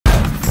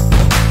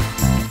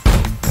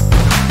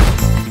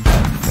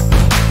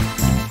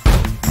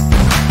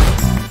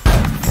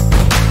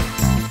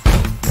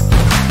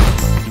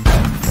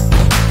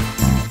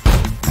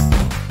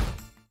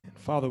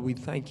Father, we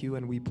thank you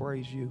and we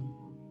praise you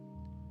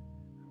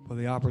for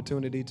the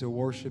opportunity to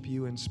worship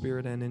you in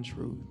spirit and in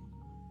truth.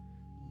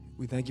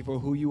 We thank you for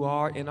who you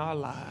are in our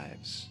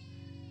lives.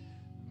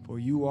 For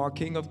you are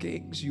King of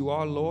Kings, you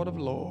are Lord of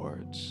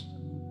Lords.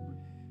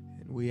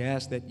 And we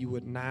ask that you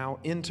would now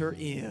enter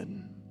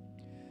in,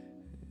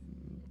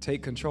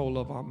 take control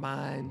of our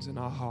minds and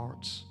our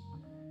hearts.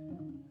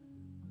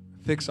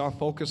 Fix our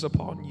focus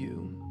upon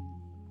you.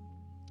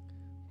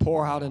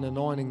 Pour out an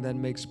anointing that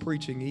makes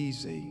preaching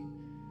easy,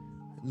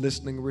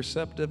 listening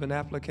receptive, and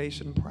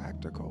application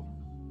practical.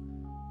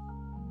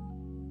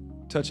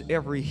 Touch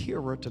every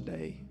hearer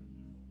today.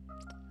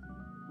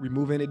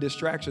 Remove any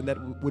distraction that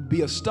would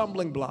be a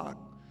stumbling block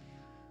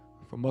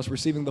from us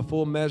receiving the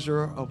full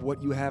measure of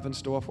what you have in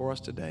store for us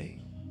today.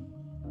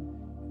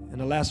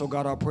 And alas, oh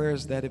God, our prayer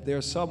is that if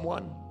there's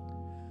someone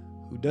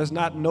who does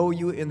not know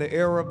you in the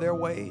error of their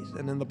ways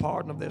and in the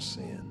pardon of their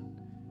sin,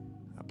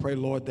 I pray,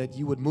 Lord, that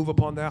you would move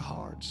upon their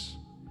hearts,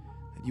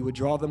 that you would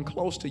draw them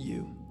close to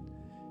you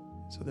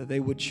so that they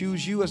would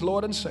choose you as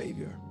Lord and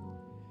Savior,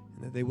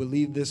 and that they would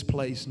leave this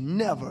place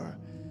never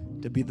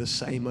to be the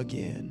same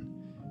again.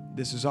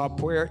 This is our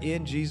prayer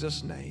in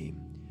Jesus' name.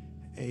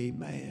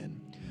 Amen.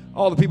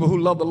 All the people who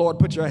love the Lord,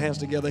 put your hands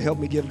together. Help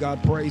me give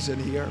God praise in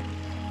here.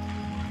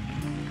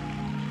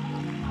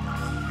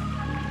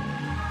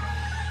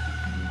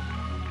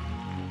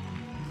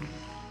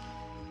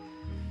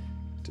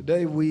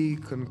 Today we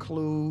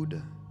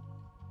conclude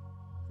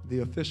the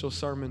official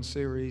sermon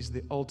series,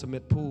 The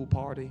Ultimate Pool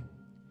Party.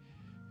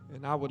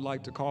 And I would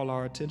like to call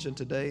our attention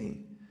today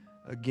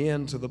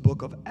again to the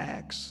book of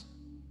Acts,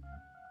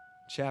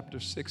 chapter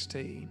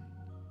 16.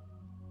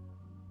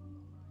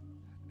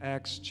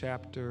 Acts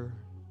chapter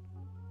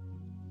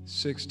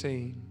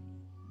 16.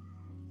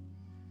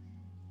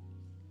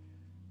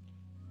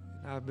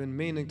 I've been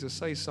meaning to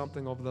say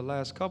something over the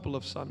last couple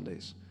of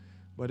Sundays,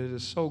 but it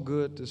is so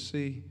good to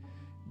see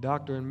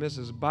Dr. and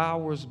Mrs.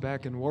 Bowers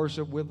back in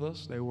worship with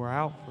us. They were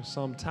out for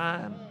some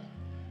time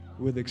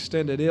with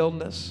extended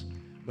illness,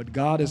 but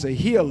God is a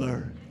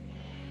healer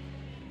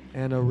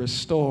and a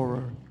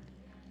restorer.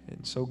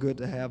 And so good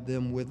to have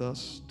them with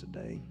us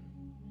today.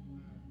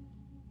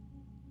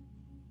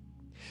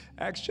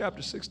 Acts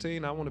chapter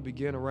 16, I want to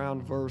begin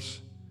around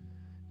verse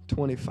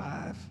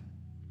 25.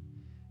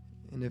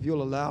 And if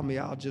you'll allow me,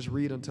 I'll just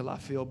read until I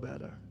feel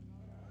better.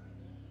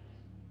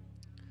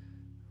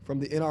 From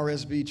the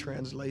NRSV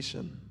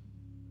translation.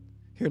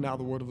 Hear now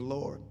the word of the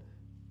Lord.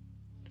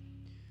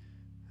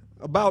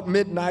 About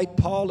midnight,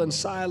 Paul and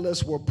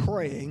Silas were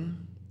praying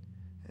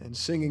and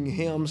singing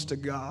hymns to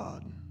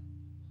God,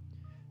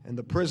 and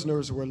the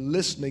prisoners were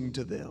listening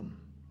to them.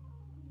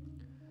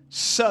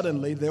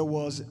 Suddenly there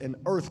was an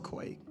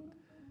earthquake,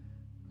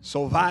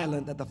 so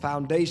violent that the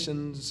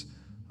foundations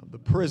of the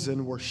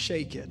prison were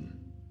shaken,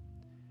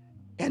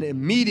 and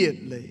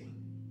immediately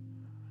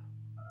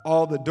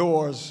all the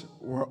doors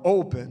were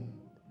open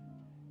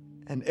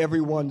and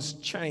everyone's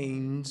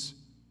chains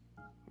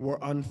were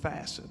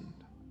unfastened.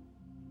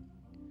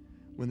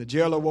 When the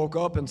jailer woke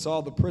up and saw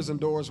the prison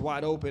doors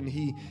wide open,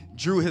 he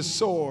drew his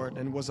sword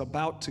and was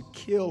about to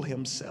kill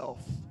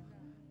himself,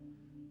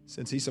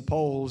 since he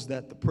supposed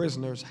that the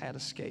prisoners had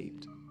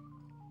escaped.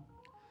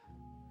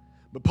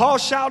 But Paul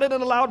shouted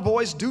in a loud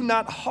voice, "Do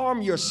not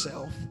harm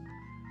yourself,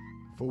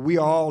 for we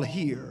are all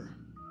here."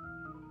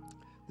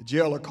 The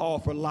jailer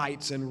called for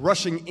lights, and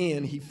rushing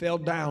in, he fell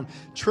down,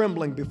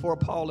 trembling before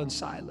Paul and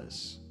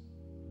Silas.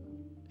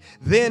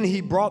 Then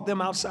he brought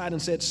them outside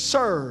and said,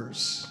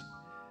 "Sirs,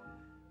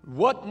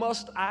 what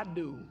must I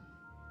do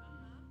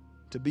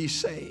to be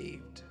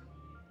saved?"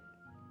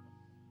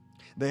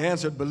 They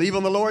answered, "Believe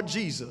on the Lord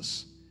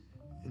Jesus,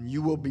 and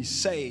you will be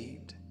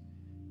saved,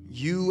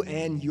 you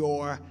and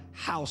your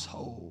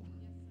household."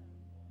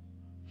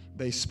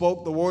 They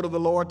spoke the word of the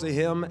Lord to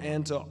him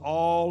and to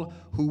all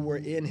who were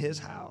in his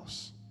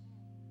house.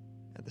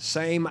 At the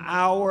same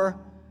hour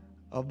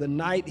of the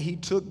night, he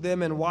took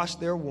them and washed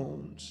their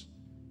wounds.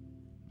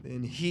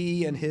 Then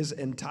he and his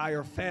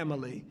entire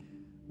family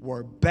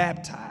were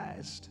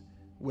baptized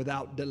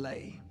without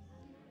delay.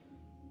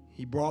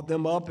 He brought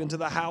them up into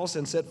the house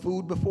and set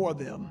food before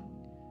them.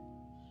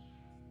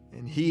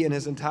 And he and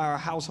his entire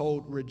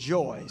household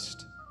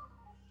rejoiced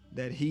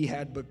that he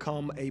had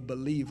become a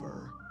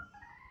believer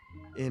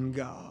in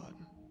God.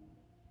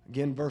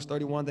 Again, verse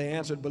 31, they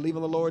answered, "Believe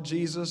in the Lord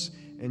Jesus,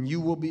 and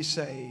you will be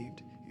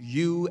saved,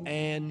 you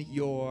and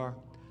your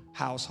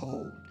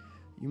household."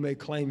 You may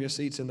claim your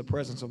seats in the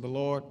presence of the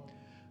Lord.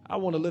 I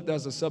want to lift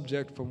as a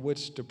subject from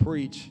which to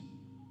preach.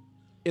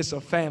 It's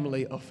a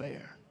family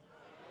affair.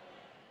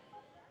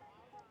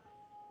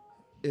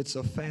 It's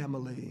a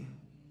family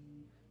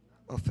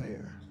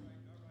affair.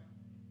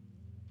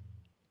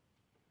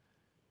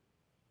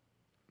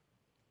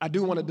 I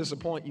do want to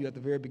disappoint you at the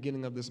very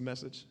beginning of this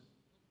message.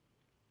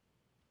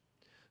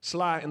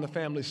 Sly and the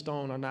family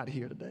Stone are not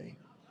here today.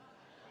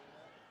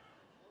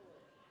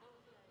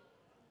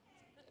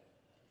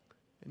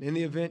 And in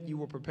the event you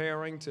were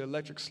preparing to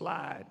electric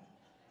slide,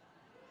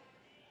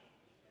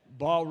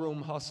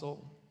 ballroom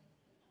hustle,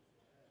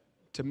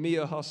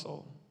 Tamia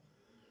hustle,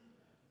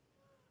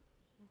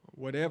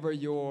 whatever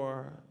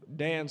your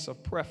dance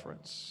of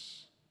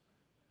preference,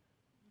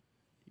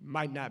 you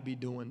might not be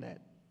doing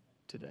that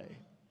today.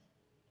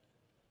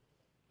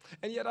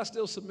 And yet I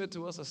still submit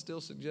to us, I still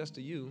suggest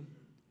to you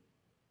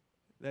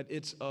that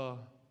it's a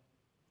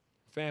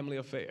family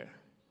affair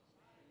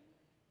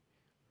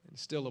and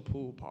still a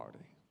pool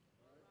party.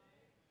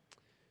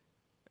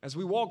 As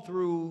we walk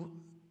through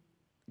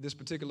this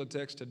particular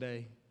text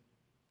today,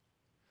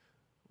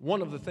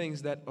 one of the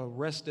things that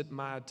arrested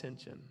my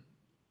attention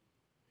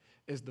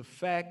is the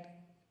fact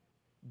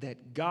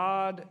that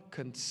God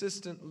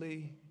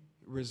consistently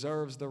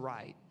reserves the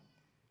right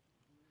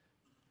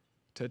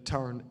to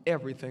turn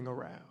everything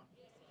around.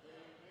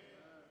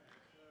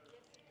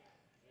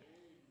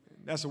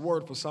 That's a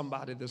word for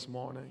somebody this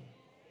morning.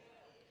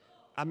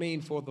 I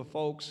mean, for the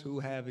folks who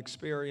have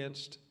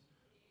experienced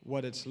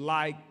what it's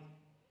like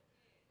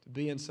to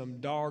be in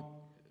some dark,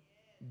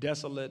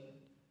 desolate,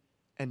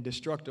 and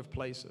destructive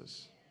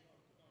places.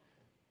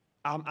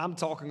 I'm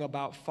talking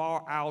about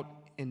far out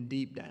and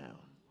deep down.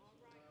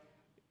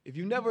 If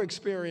you've never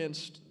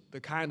experienced the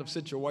kind of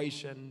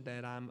situation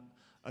that I'm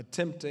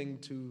attempting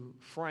to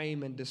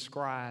frame and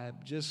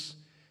describe, just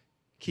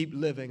keep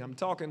living. I'm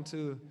talking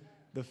to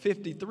the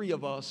 53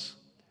 of us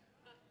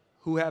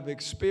who have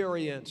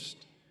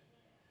experienced,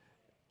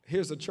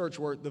 here's a church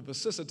word, the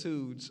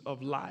vicissitudes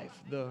of life,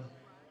 the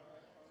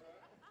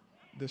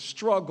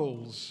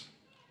struggles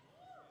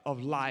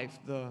of life,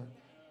 the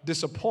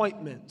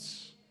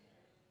disappointments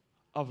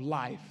of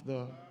life,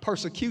 the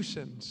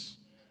persecutions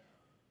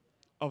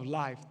of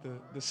life,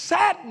 the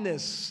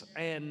sadness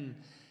and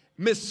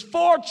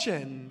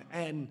misfortune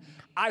and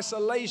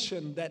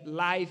isolation that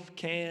life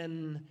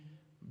can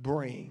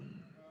bring.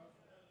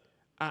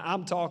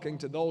 I'm talking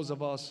to those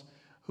of us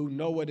who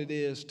know what it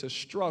is to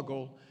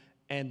struggle,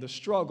 and the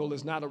struggle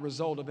is not a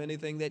result of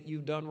anything that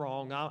you've done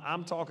wrong.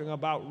 I'm talking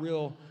about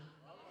real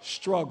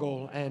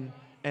struggle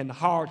and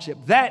hardship.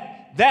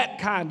 That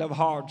kind of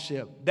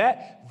hardship,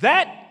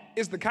 that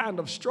is the kind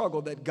of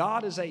struggle that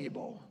God is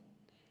able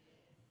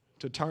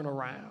to turn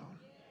around.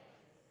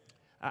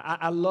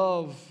 I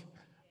love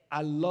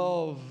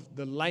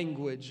the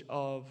language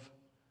of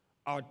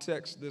our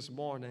text this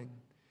morning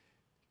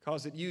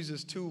because it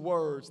uses two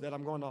words that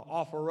I'm going to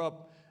offer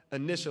up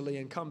initially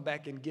and come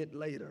back and get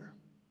later.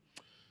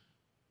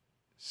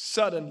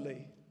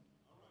 Suddenly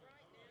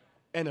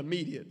and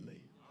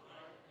immediately.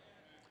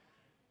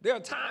 There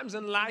are times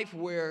in life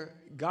where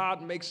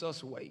God makes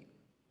us wait,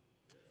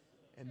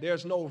 and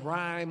there's no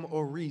rhyme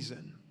or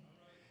reason.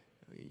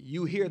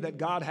 You hear that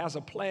God has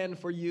a plan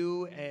for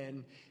you,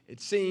 and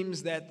it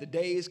seems that the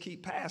days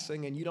keep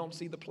passing and you don't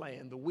see the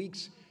plan. The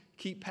weeks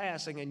keep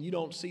passing and you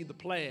don't see the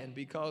plan,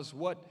 because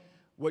what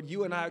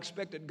you and I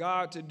expected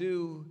God to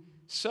do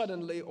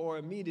suddenly or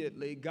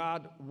immediately,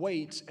 God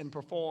waits and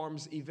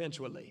performs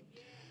eventually.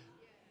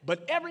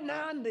 But every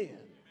now and then,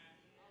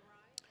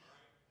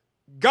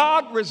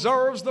 God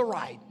reserves the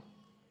right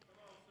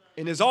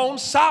in his own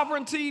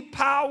sovereignty,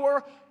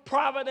 power,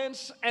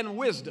 providence, and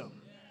wisdom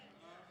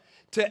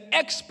to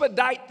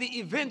expedite the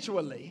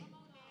eventually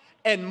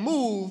and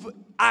move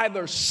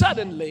either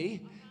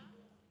suddenly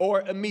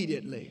or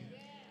immediately.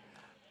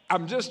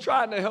 I'm just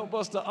trying to help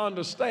us to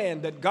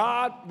understand that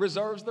God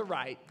reserves the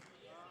right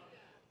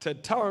to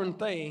turn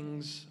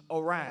things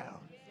around.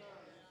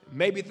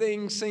 Maybe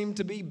things seem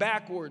to be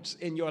backwards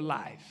in your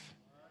life,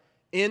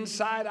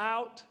 inside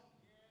out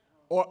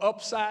or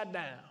upside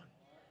down.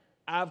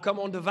 I've come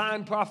on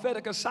divine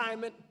prophetic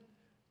assignment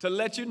to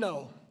let you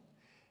know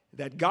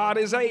that God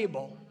is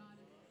able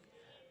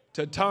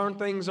to turn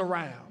things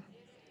around.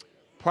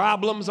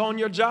 Problems on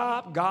your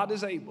job, God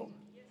is able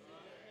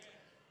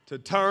to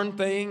turn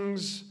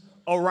things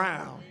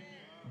around.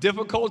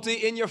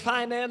 Difficulty in your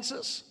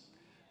finances,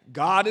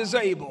 God is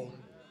able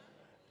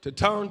to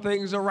turn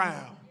things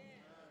around.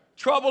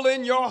 Trouble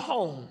in your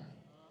home,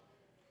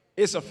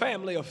 it's a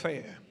family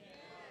affair.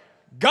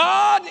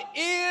 God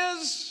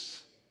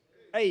is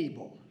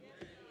able.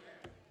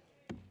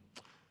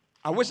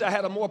 I wish I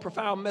had a more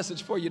profound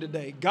message for you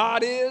today.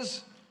 God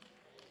is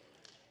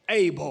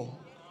able.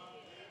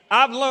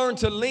 I've learned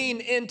to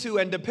lean into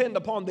and depend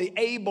upon the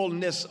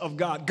ableness of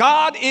God.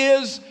 God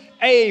is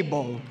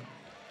able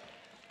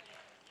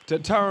to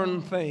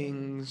turn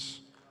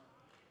things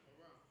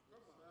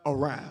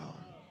around.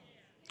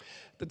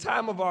 At the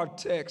time of our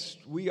text,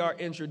 we are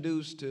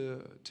introduced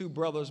to two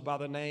brothers by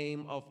the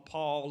name of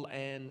Paul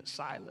and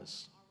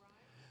Silas.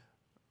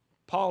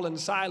 Paul and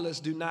Silas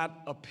do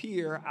not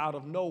appear out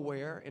of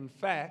nowhere. In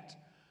fact,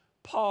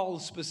 Paul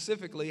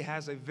specifically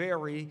has a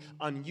very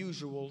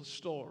unusual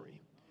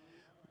story.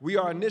 We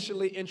are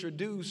initially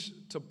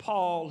introduced to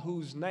Paul,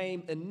 whose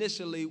name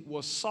initially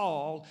was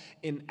Saul,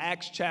 in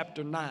Acts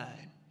chapter 9.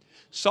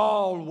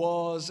 Saul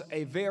was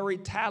a very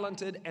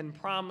talented and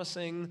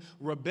promising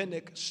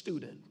rabbinic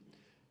student.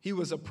 He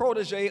was a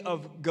protege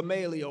of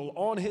Gamaliel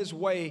on his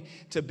way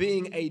to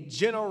being a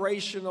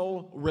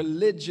generational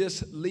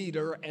religious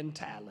leader and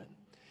talent.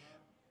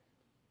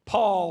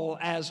 Paul,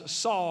 as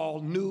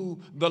Saul, knew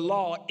the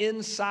law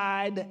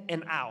inside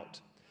and out.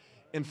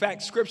 In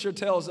fact, Scripture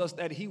tells us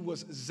that he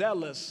was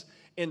zealous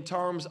in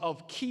terms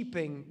of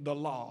keeping the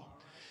law.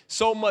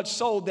 So much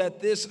so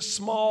that this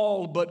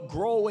small but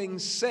growing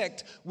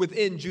sect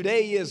within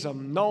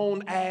Judaism,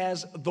 known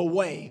as the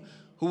Way,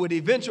 who would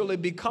eventually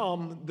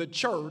become the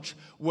church,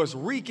 was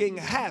wreaking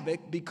havoc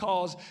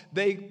because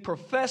they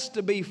professed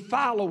to be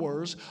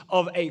followers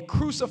of a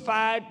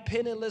crucified,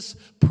 penniless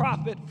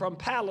prophet from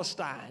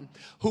Palestine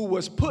who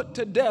was put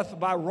to death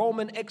by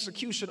Roman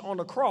execution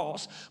on a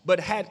cross, but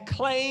had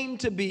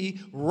claimed to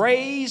be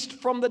raised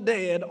from the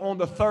dead on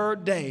the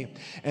third day.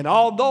 And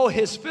although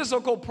his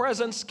physical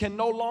presence can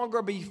no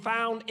longer be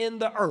found in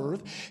the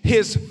earth,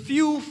 his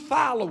few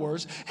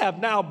followers have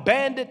now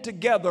banded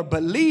together,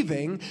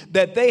 believing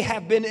that they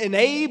have been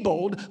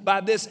enabled by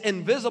this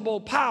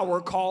invisible power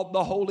called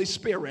the Holy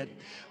Spirit.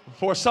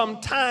 For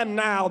some time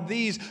now,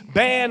 these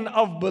band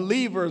of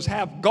believers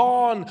have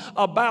gone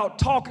about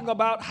talking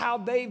about how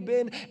they've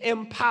been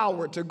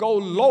empowered to go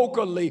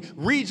locally,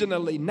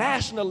 regionally,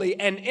 nationally,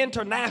 and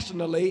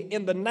internationally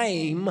in the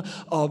name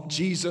of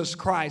Jesus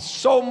Christ.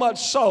 So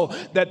much so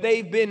that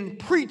they've been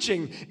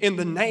preaching in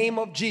the name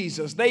of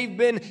Jesus. They've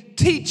been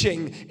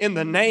teaching in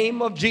the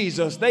name of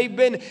Jesus. They've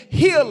been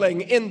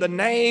healing in the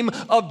name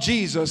of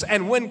Jesus.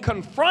 And when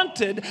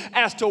confronted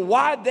as to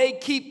why they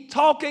keep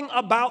talking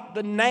about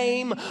the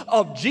name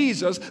of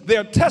Jesus,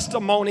 their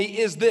testimony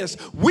is this: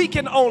 we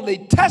can only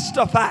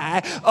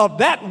testify of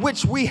that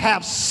which we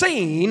have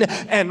seen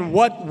and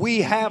what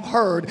we have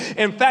heard.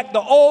 In fact, the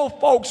old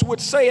folks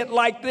would say it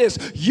like this: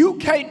 you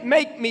can't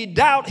make me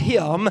doubt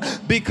him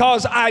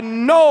because I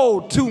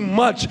know too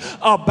much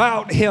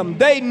about him.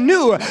 They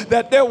knew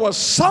that there was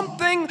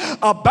something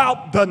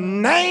about the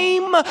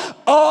name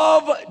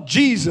of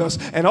Jesus.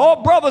 And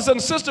all brothers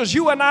and sisters,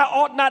 you and I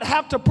ought not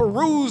have to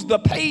peruse the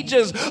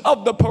pages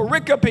of the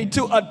pericope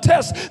to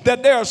attest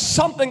that there's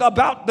something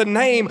about the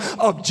name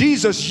of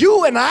Jesus.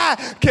 You and I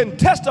can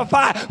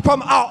testify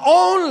from our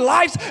own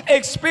life's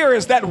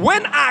experience that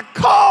when I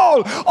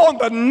call on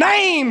the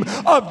name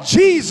of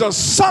Jesus,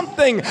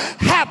 something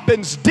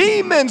happens.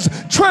 Demons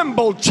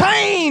tremble,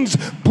 chains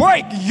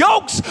break,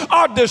 yokes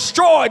are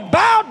destroyed,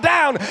 bowed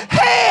down,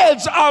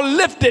 heads are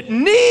lifted,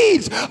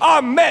 needs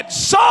are met,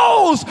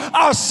 souls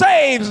are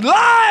saved,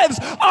 lives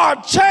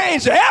are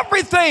changed.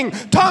 Everything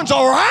turns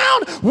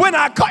around when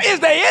I call. Is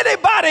there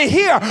anybody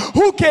here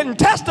who can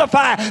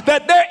testify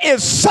that there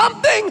is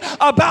something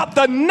about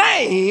the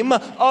name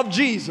of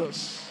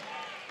Jesus?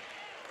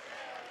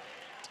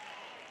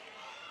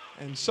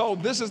 And so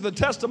this is the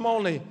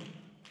testimony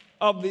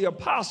of the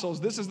apostles.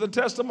 This is the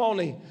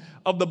testimony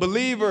of the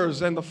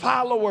believers and the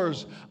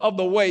followers of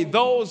the way,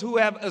 those who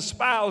have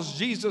espoused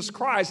Jesus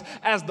Christ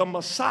as the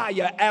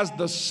Messiah, as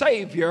the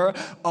Savior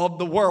of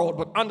the world.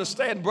 But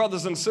understand,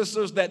 brothers and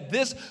sisters, that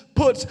this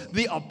puts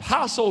the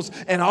apostles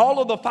and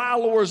all of the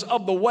followers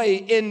of the way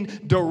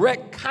in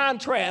direct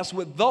contrast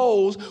with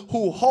those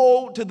who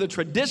hold to the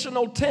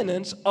traditional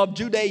tenets of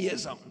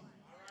Judaism.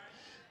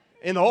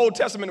 In the Old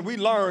Testament, we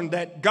learn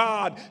that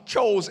God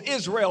chose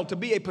Israel to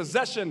be a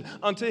possession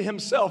unto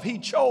himself. He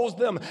chose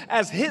them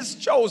as his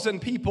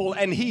chosen people,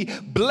 and he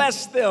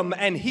blessed them,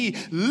 and he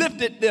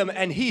lifted them,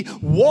 and he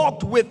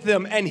walked with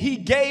them, and he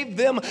gave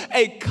them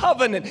a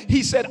covenant.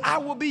 He said, I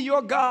will be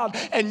your God,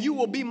 and you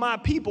will be my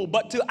people.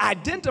 But to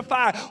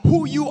identify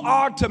who you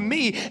are to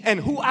me and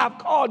who I've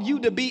called you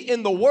to be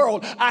in the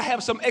world, I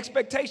have some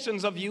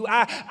expectations of you.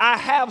 I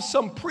have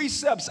some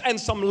precepts and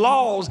some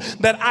laws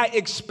that I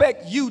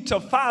expect you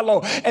to follow.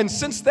 And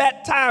since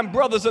that time,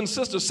 brothers and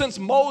sisters, since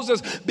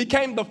Moses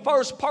became the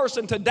first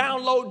person to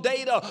download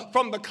data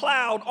from the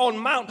cloud on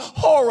Mount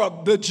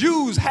Horeb, the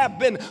Jews have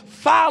been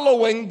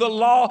following the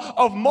law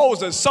of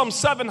Moses, some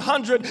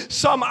 700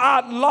 some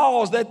odd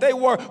laws that they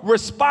were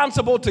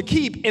responsible to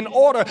keep in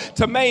order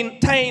to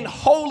maintain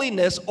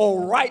holiness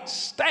or right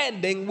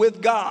standing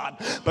with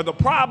God. But the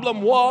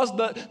problem was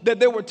that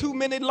there were too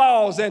many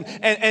laws, and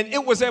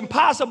it was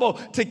impossible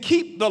to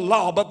keep the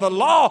law. But the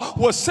law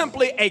was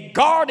simply a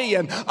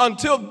guardian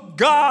until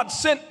God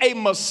sent a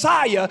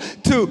Messiah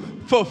to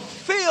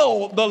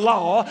fulfill the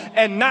law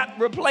and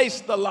not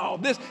replace the law.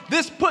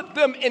 This put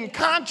them in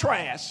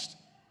contrast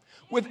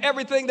with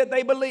everything that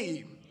they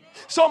believed.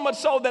 So much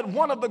so that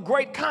one of the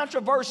great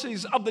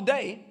controversies of the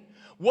day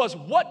was,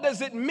 what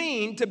does it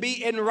mean to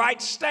be in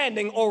right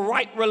standing or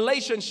right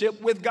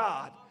relationship with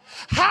God?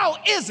 How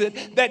is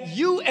it that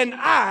you and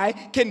I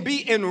can be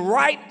in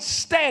right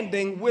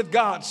standing with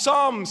God?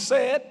 Some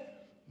said,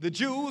 the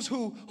Jews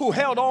who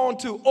held on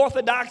to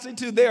orthodoxy,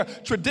 to their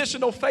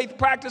traditional faith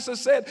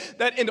practices, said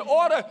that in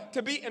order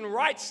to be in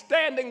right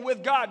standing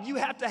with God, you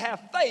have to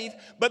have faith,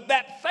 but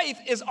that faith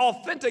is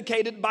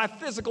authenticated by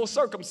physical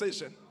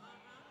circumcision.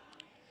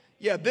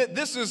 Yeah,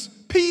 this is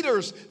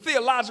Peter's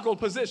theological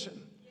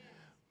position.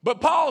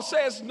 But Paul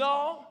says,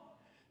 no,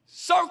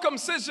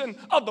 circumcision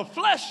of the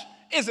flesh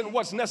isn't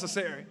what's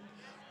necessary.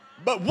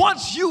 But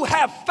once you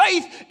have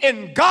faith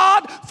in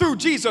God through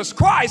Jesus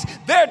Christ,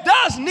 there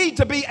does need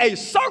to be a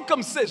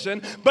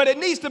circumcision, but it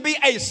needs to be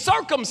a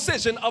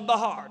circumcision of the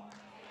heart.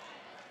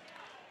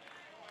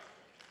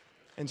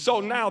 And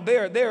so now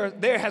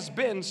there has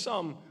been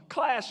some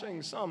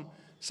clashing,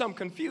 some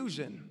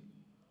confusion.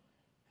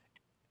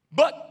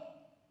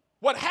 But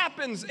what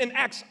happens in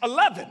Acts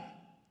 11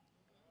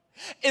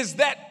 is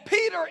that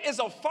Peter is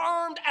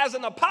affirmed as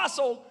an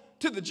apostle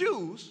to the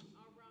Jews,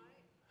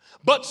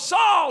 but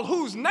Saul,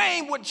 whose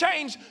name would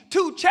change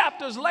 2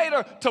 chapters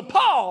later to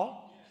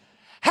Paul,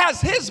 has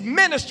his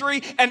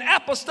ministry and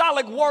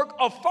apostolic work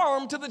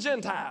affirmed to the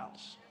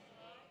Gentiles.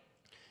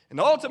 And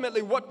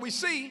ultimately what we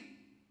see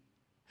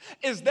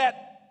is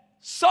that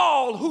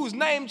Saul, whose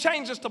name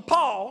changes to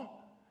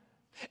Paul,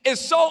 is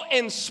so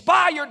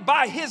inspired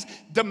by his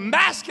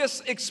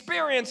Damascus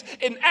experience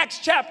in Acts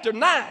chapter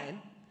 9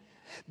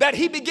 that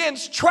he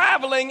begins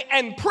traveling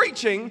and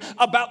preaching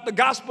about the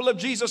gospel of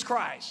Jesus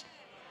Christ.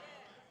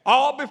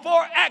 All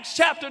before Acts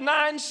chapter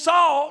 9,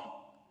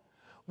 Saul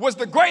was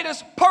the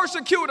greatest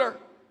persecutor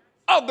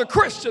of the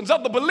Christians,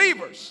 of the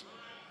believers.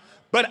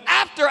 But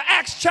after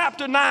Acts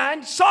chapter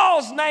 9,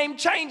 Saul's name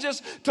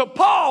changes to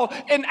Paul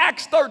in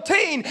Acts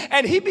 13,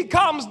 and he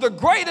becomes the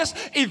greatest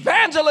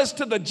evangelist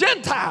to the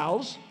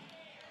Gentiles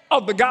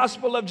of the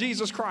gospel of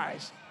Jesus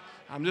Christ.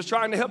 I'm just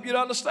trying to help you to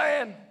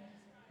understand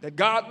that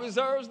God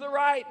reserves the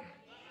right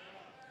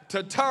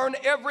to turn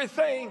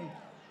everything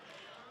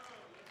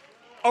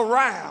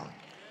around.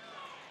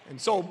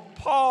 And so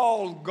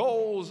Paul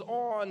goes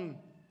on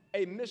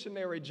a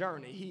missionary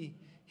journey.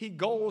 He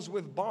goes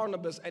with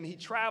Barnabas and he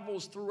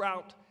travels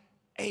throughout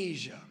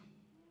Asia.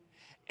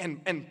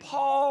 And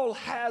Paul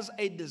has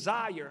a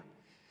desire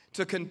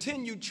to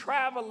continue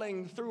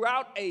traveling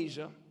throughout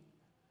Asia,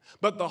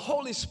 but the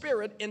Holy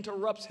Spirit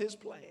interrupts his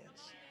plans.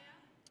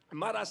 And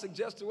might I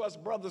suggest to us,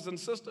 brothers and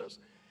sisters,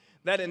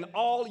 that in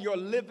all your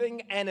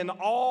living and in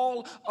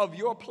all of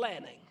your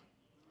planning,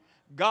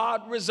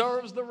 God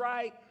reserves the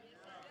right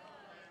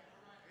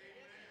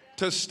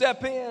to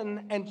step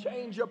in and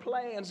change your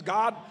plans.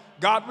 God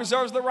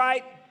reserves the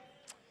right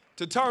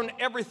to turn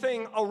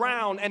everything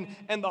around.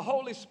 And the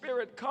Holy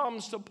Spirit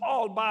comes to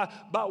Paul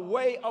by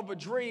way of a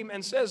dream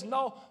and says,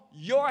 no,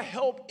 your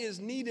help is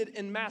needed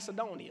in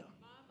Macedonia.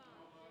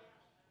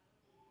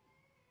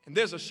 And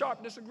there's a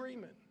sharp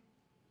disagreement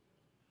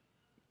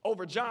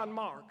over John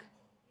Mark.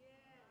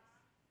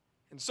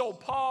 And so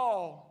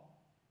Paul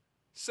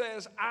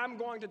says, I'm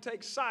going to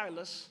take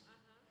Silas.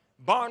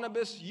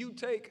 Barnabas, you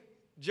take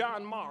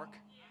John Mark.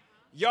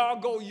 Y'all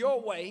go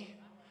your way,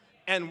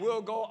 and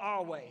we'll go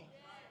our way.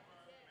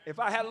 If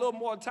I had a little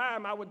more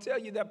time, I would tell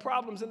you that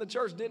problems in the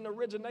church didn't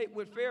originate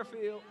with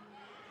Fairfield.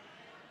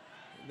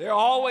 There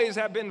always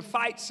have been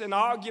fights and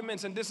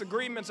arguments and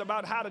disagreements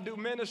about how to do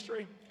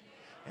ministry.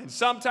 And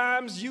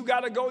sometimes you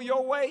got to go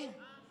your way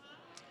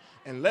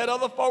and let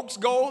other folks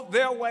go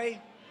their way.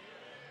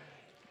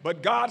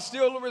 But God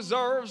still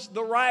reserves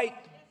the right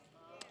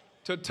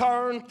to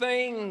turn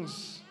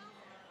things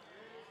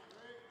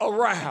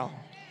around.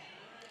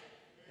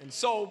 And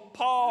so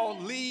Paul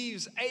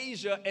leaves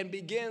Asia and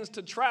begins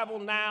to travel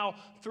now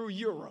through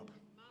Europe.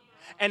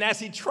 And as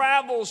he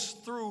travels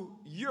through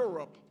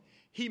Europe,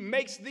 he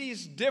makes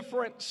these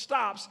different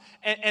stops.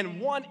 And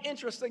one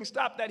interesting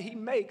stop that he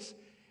makes,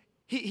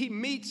 he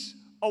meets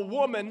a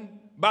woman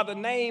by the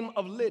name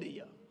of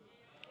Lydia.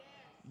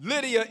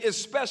 Lydia is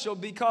special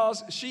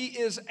because she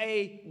is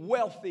a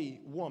wealthy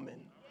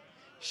woman.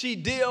 She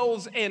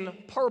deals in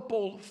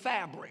purple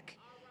fabric,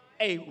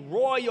 a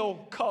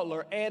royal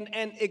color and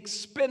an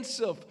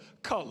expensive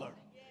color.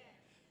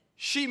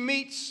 She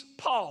meets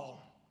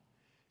Paul.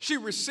 She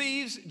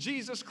receives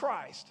Jesus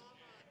Christ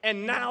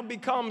and now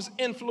becomes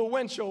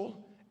influential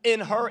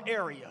in her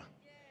area.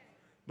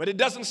 But it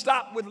doesn't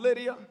stop with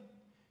Lydia.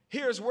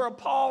 Here's where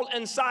Paul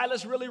and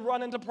Silas really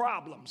run into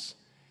problems.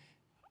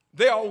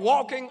 They are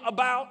walking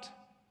about,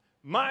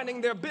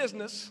 minding their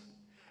business,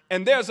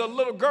 and there's a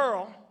little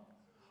girl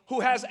who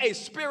has a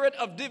spirit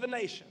of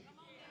divination.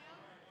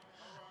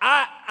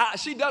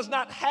 She does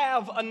not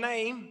have a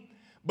name,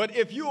 but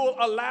if you'll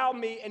allow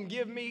me and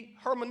give me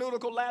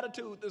hermeneutical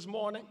latitude this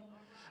morning,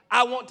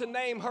 I want to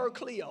name her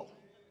Cleo.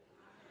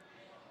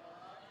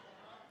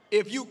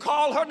 If you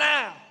call her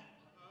now,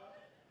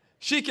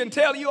 she can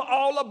tell you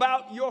all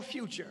about your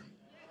future.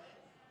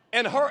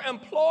 And her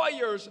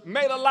employers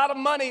made a lot of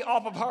money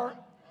off of her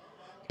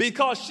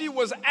because she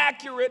was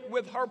accurate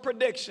with her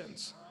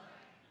predictions.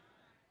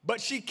 But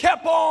she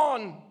kept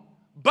on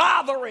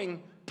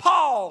bothering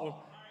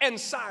Paul and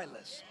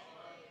Silas.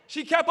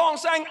 She kept on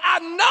saying, I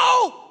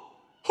know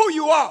who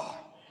you are.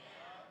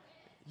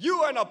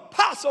 You are an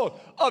apostle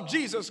of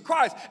Jesus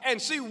Christ. And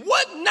she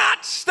would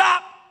not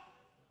stop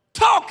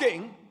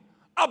talking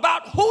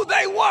about who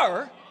they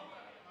were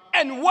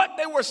and what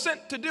they were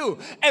sent to do.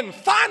 And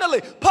finally,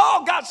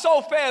 Paul got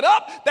so fed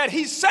up that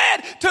he said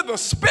to the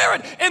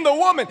spirit in the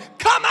woman,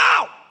 come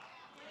out.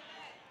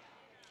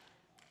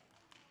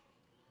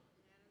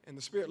 And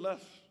the spirit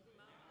left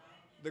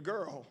the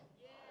girl.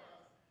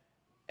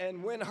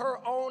 And when her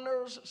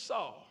owners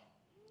saw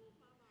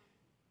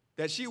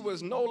that she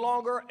was no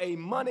longer a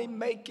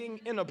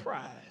money-making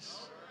enterprise,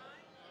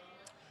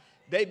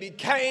 they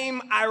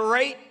became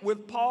irate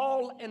with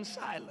Paul and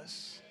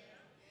Silas.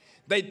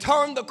 They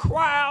turned the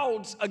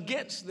crowds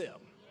against them.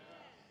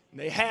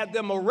 They had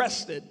them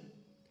arrested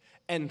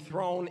and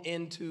thrown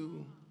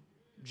into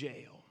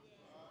jail.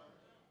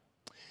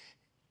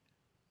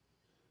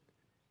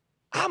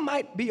 I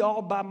might be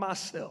all by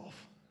myself,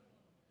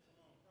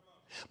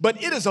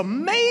 but it is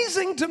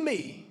amazing to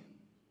me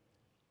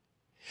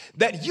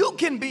that you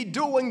can be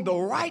doing the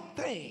right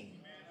thing.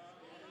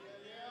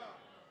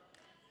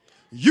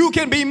 You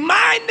can be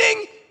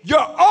minding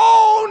your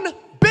own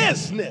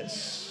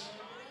business.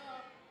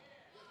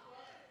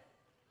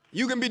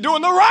 You can be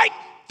doing the right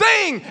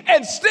thing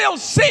and still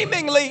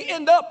seemingly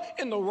end up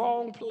in the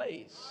wrong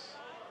place.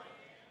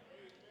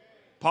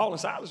 Paul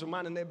and Silas were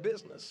minding their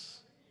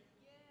business.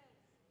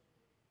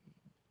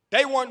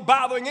 They weren't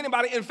bothering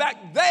anybody. In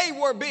fact, they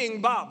were being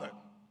bothered.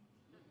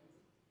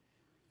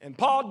 And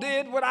Paul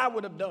did what I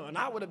would have done.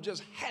 I would have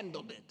just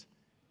handled it.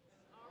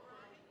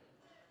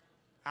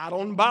 I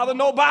don't bother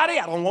nobody.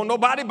 I don't want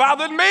nobody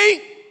bothering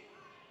me.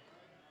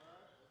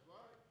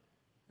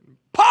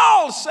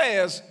 Paul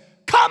says,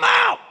 come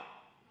out.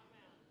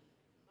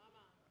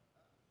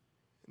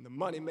 And the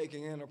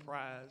money-making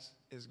enterprise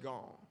is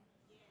gone.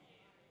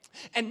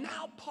 And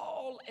now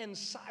Paul and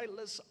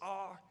Silas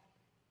are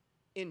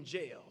in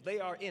jail. They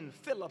are in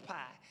Philippi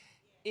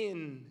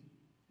in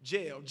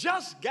jail.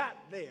 Just got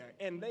there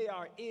and they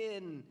are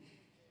in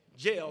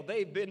jail.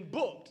 They've been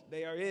booked.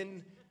 They are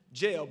in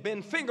jail.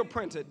 Been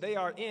fingerprinted. They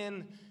are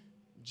in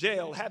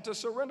jail. Had to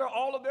surrender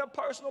all of their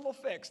personal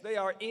effects. They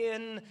are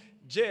in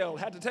jail.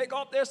 Had to take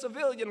off their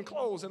civilian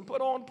clothes and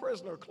put on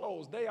prisoner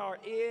clothes. They are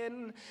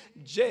in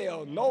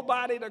jail.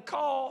 Nobody to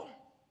call.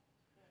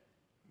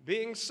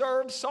 Being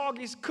served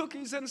soggy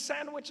cookies and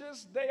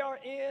sandwiches. They are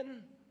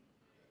in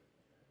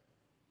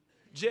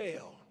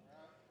jail.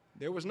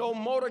 There was no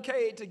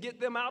motorcade to get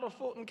them out of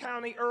Fulton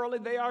County early.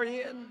 They are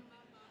in.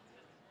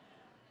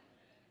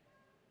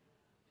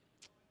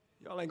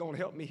 Y'all ain't going to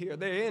help me here.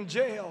 They're in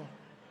jail.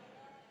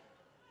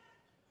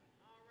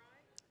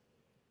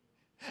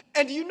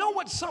 And do you know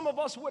what some of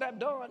us would have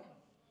done?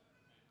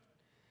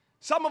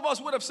 Some of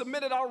us would have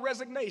submitted our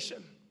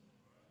resignation.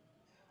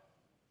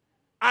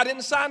 I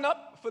didn't sign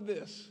up for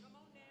this.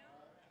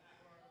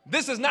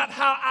 This is not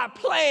how I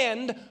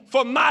planned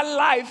for my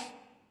life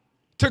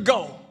to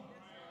go.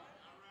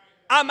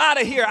 I'm out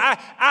of here.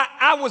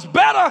 I was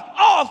better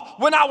off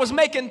when I was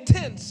making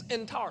tents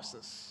in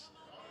Tarsus.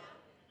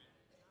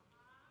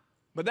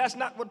 But that's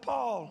not what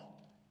Paul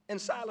and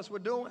Silas were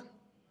doing.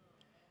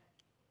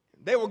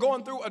 They were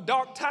going through a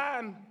dark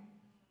time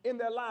in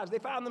their lives. They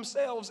found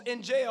themselves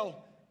in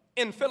jail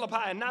in Philippi.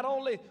 And not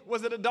only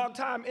was it a dark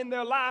time in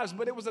their lives,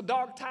 but it was a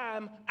dark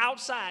time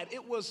outside.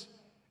 It was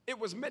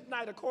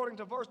midnight according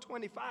to verse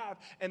 25.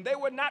 And they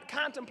were not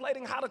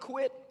contemplating how to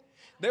quit.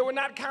 They were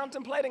not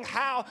contemplating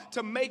how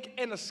to make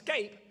an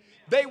escape.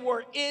 They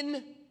were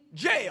in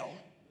jail.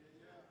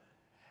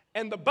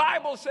 And the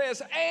Bible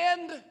says,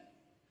 and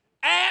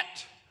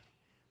at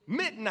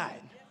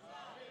midnight,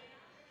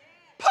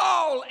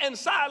 Paul and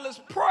Silas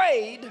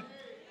prayed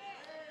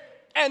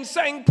and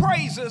sang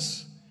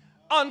praises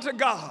unto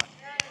God.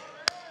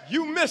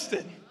 You missed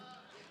it.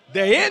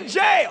 They're in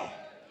jail.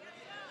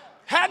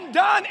 Hadn't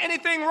done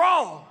anything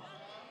wrong.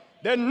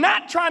 They're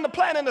not trying to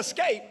plan an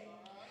escape.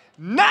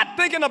 Not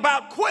thinking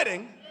about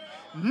quitting.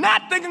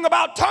 Not thinking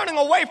about turning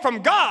away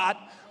from God.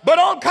 But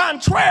on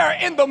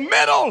contrary, in the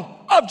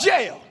middle of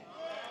jail.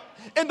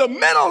 In the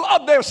middle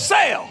of their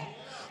cell.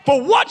 For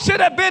what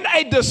should have been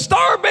a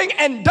disturbing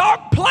and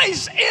dark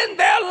place in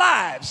their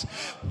lives,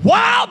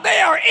 while they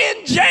are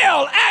in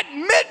jail at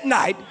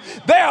midnight,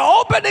 they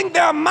are opening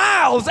their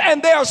mouths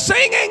and they are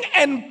singing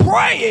and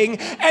praying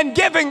and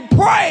giving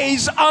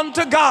praise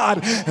unto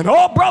God. And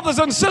all brothers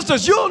and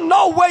sisters, you'll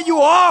know where you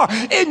are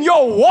in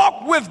your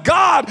walk with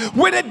God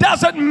when it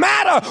doesn't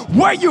matter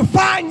where you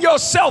find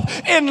yourself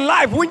in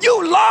life. When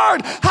you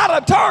learn how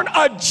to turn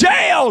a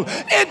jail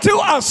into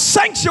a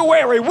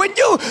sanctuary, when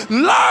you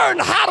learn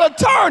how to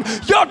turn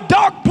your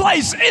dark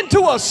place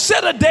into a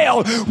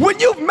citadel, when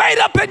you've made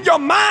up in your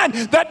mind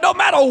that no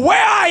matter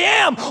where I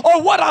am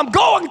or what I'm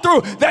going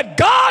through, that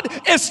God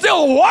is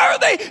still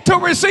worthy to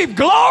receive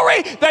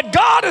glory, that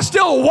God is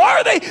still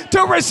worthy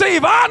to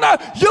receive honor,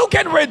 you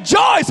can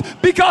rejoice,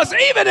 because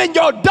even in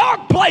your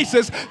dark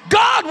places,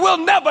 God will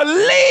never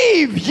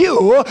leave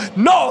you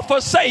nor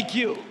forsake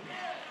you.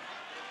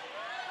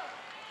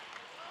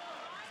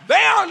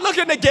 They aren't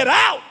looking to get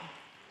out.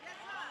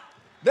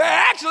 They're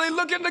actually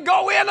looking to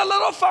go in a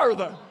little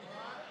further.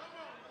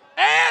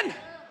 And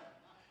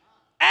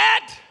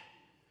at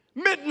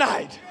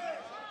midnight,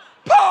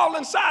 Paul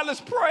and Silas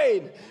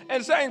prayed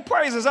and sang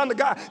praises unto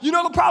God. You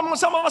know the problem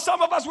with some of us?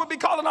 Some of us would be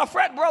calling our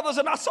frat brothers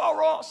and our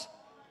sorors.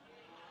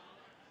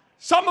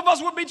 Some of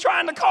us would be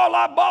trying to call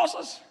our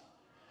bosses.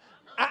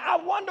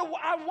 I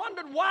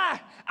wondered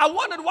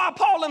why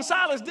Paul and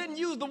Silas didn't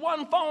use the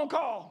one phone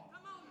call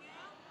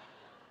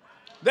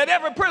that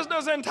every prisoner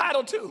is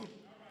entitled to.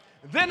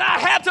 Then I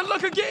had to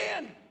look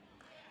again.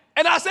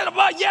 And I said,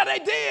 well, yeah, they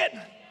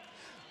did.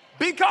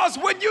 Because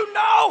when you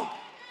know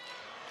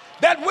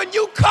that when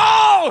you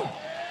call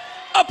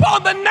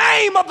upon the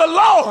name of the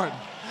Lord,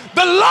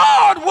 The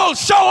Lord will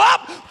show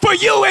up for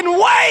you in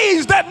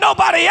ways that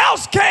nobody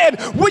else can.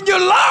 When you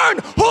learn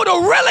who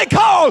to really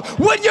call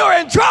when you're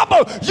in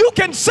trouble, you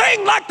can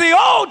sing like the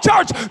old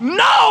church,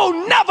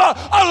 no, never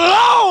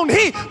alone.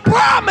 He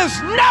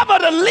promised never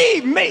to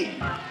leave me.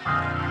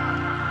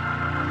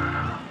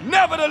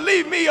 Never to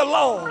leave me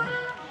alone.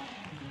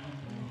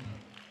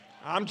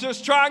 I'm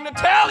just trying to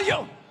tell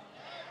you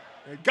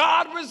that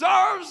God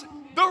reserves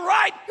the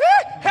right,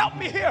 help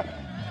me here,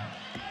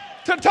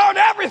 to turn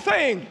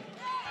everything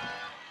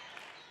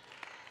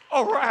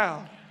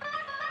around.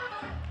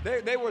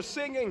 They were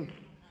singing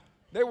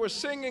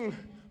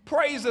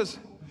praises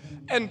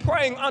and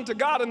praying unto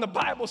God, and the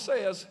Bible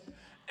says,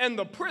 and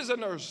the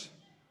prisoners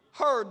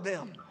heard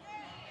them.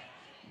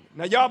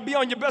 Now y'all be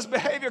on your best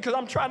behavior because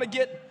I'm trying to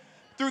get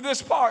through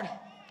this part.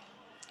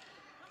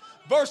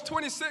 Verse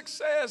 26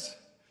 says,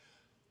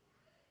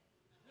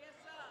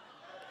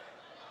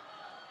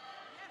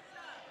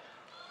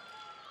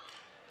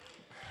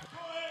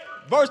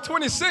 verse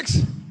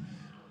 26,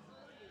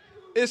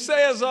 it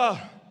says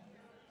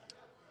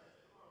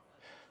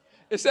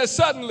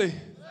suddenly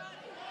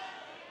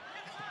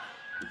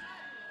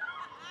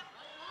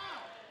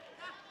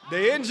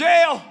they're in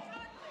jail,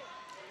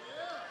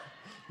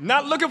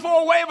 not looking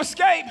for a way of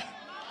escape,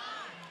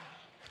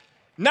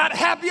 not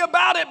happy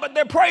about it, but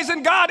they're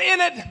praising God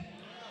in it.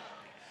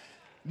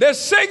 They're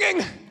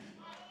singing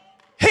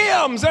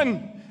hymns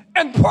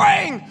and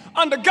praying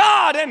unto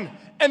God, and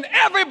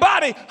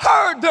everybody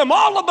heard them.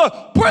 All of the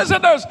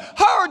prisoners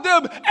heard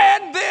them,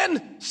 and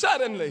then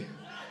suddenly,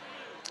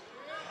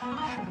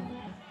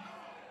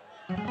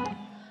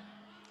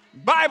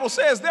 Bible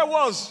says there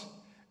was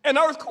an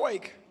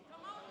earthquake.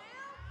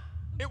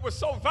 It was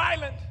so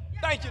violent.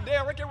 Thank you,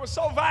 Derek. It was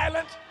so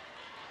violent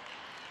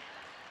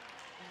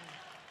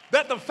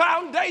that the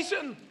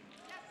foundation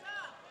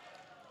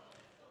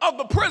of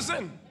the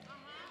prison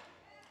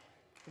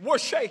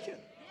was shaken.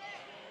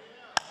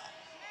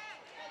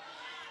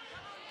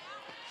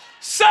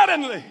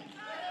 Suddenly,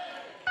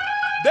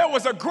 there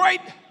was a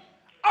great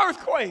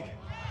earthquake,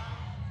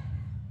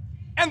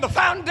 and the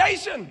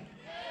foundation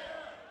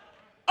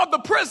of the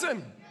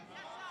prison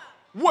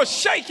was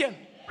shaken,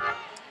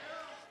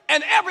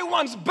 and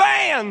everyone's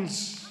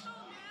bands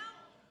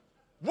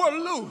were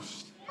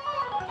loosed.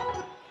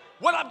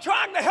 What I'm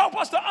trying to help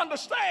us to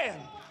understand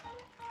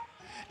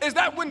is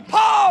that when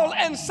Paul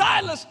and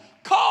Silas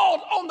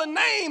called on the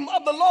name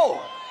of the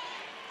Lord,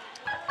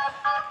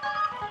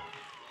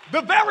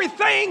 the very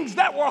things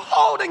that were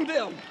holding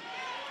them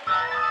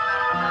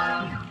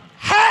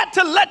had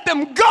to let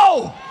them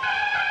go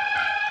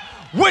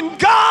when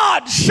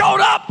God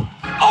showed up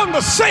on the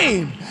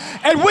scene.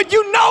 And when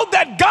you know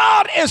that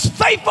God is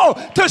faithful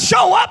to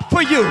show up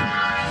for you,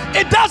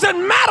 it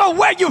doesn't matter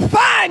where you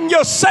find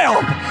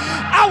yourself.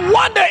 I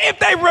wonder if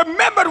they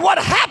remembered what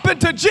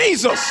happened to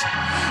Jesus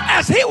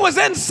as he was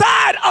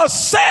inside a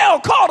cell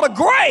called a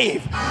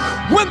grave.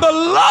 When the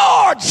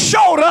Lord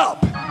showed up,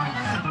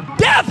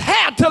 death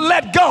had to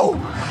let go.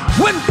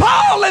 When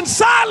Paul and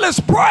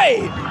Silas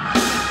prayed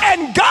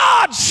and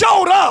God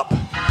showed up,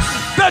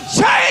 the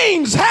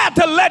chains had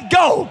to let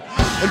go.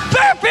 And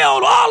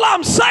Fairfield, all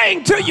I'm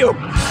saying to you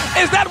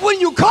is that when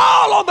you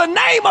call on the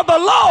name of the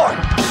Lord,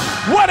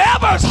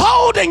 whatever's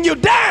holding you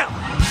down,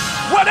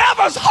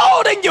 whatever's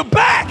holding you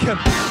back,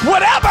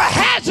 whatever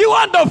has you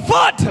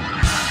underfoot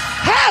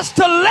has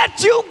to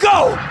let you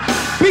go,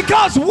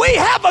 because we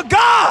have a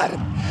God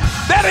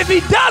that if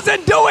he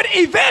doesn't do it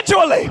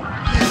eventually,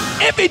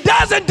 if he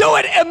doesn't do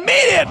it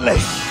immediately,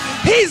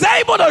 he's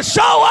able to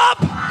show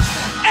up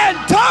and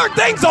turn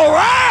things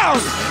around.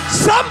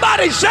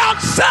 Somebody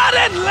shout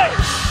suddenly.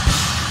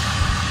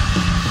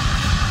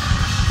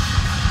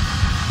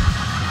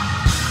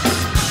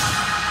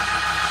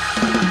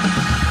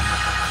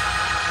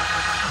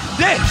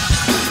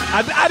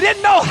 I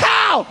didn't know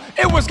how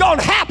it was going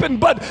to happen,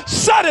 but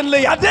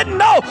suddenly, I didn't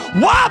know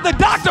why the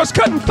doctors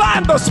couldn't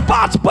find the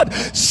spots, but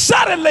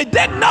suddenly,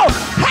 didn't know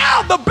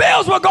how the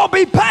bills were going to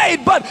be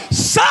paid, but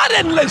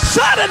suddenly,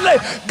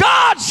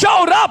 God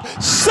showed up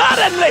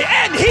suddenly,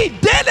 and he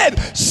did it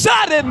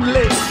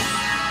suddenly.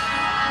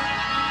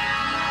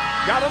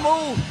 Gotta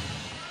move.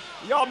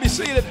 Y'all be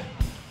seated.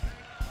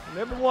 And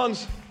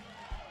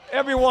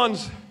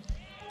everyone's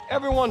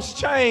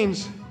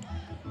chains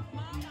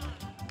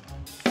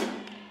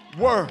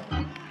were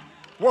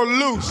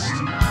loosed.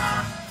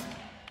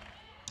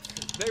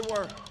 They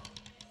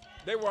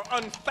were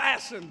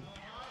unfastened.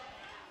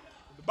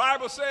 The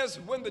Bible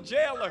says when the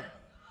jailer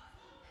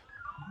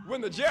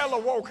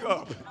woke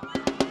up,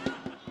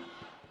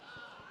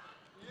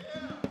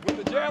 when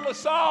the jailer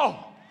saw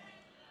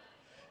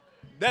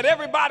that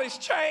everybody's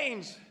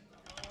chains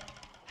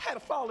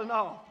had fallen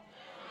off,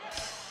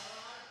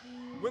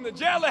 when the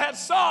jailer had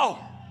saw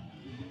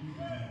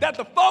that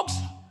the folks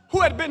who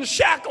had been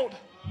shackled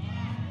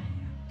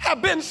have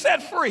been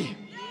set free.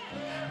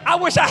 I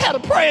wish I had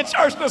a praying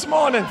church this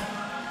morning.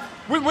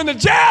 When the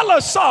jailer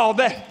saw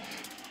that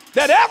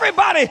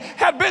everybody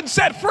had been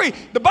set free,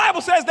 the Bible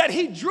says that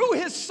he drew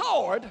his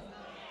sword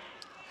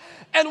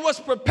and was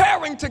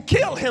preparing to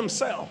kill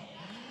himself.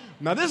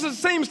 Now,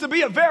 seems to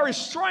be a very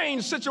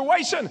strange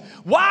situation.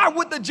 Why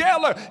would the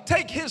jailer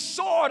take his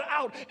sword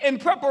out in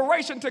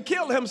preparation to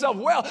kill himself?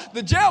 Well,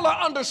 the jailer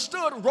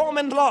understood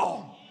Roman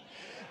law.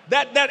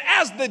 That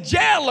as the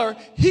jailer,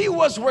 he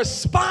was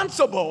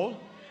responsible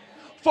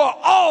for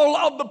all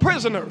of the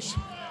prisoners,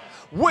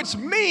 which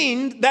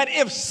means that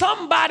if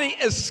somebody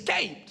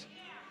escaped,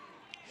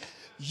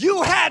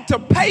 you had to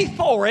pay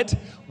for it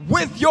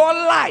with your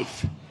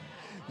life.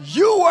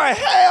 You were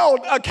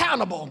held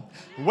accountable.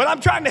 What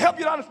I'm trying to help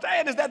you to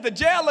understand is that the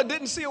jailer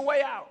didn't see a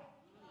way out.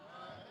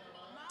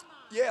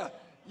 Yeah,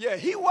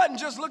 he wasn't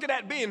just looking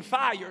at being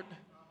fired.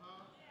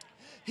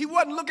 He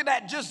wasn't looking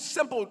at just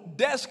simple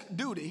desk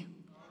duty.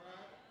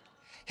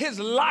 His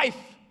life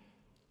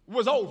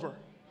was over.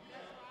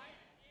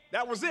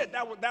 That was it.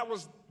 That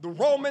was the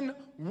Roman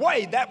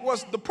way. That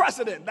was the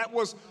precedent. That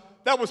was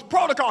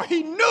protocol.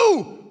 He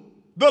knew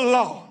the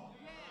law.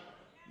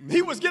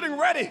 He was getting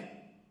ready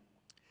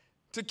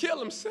to kill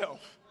himself.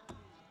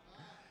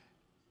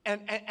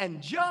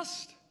 And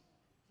just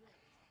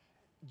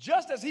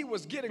as he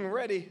was getting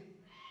ready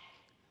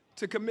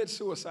to commit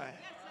suicide,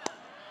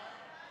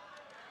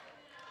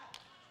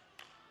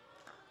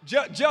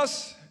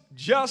 just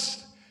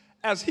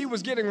as he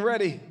was getting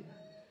ready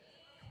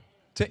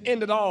to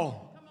end it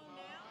all,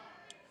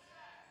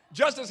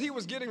 just as he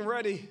was getting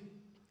ready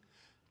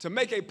to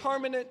make a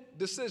permanent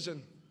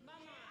decision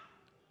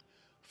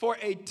for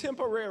a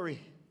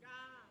temporary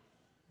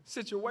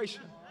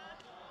situation,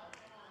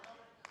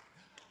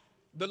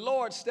 the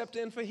Lord stepped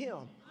in for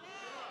him.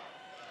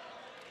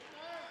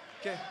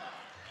 Okay.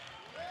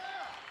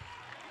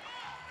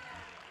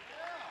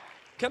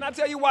 Can I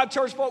tell you why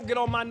church folk get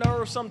on my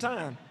nerves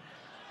sometimes?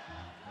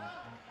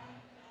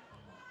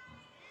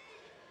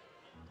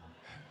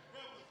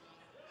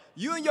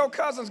 You and your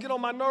cousins get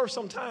on my nerves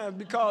sometimes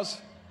because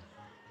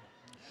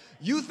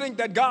you think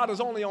that God is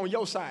only on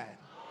your side.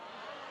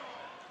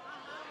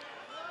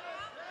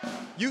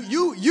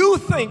 You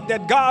think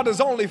that God is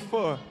only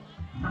for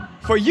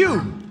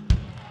you.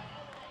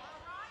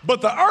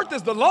 But the earth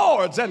is the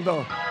Lord's and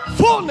the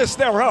fullness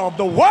thereof,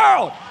 the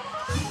world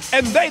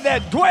and they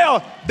that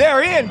dwell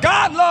therein.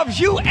 God loves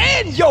you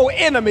and your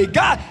enemy.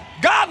 God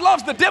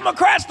loves the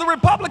Democrats, the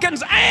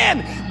Republicans,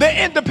 and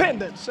the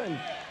independents. And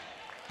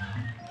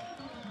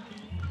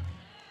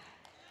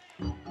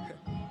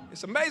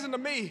it's amazing to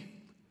me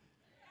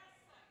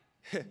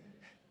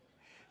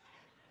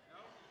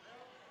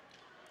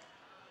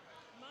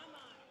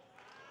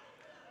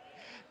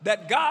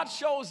that God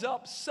shows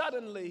up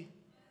suddenly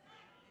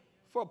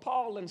for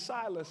Paul and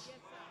Silas,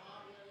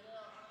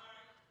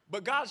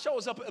 but God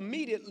shows up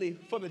immediately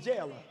for the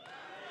jailer.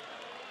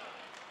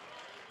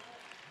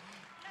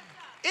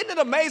 Isn't it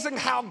amazing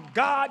how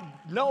God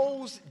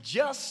knows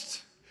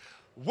just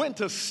when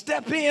to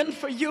step in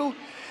for you?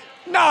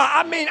 No,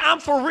 I mean, I'm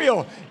for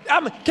real.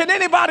 Can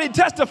anybody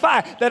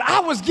testify that I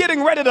was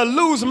getting ready to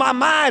lose my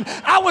mind?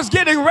 I was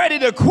getting ready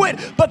to quit,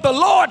 but the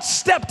Lord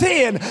stepped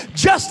in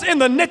just in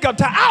the nick of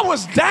time. I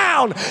was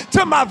down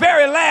to my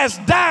very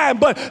last dime,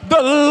 but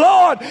the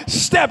Lord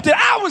stepped in.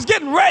 I was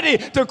getting ready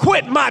to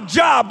quit my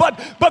job,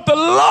 but the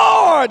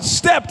Lord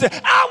stepped in.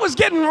 I was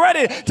getting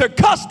ready to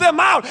cuss them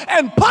out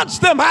and punch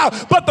them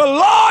out, but the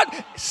Lord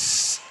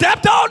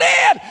stepped on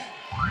in.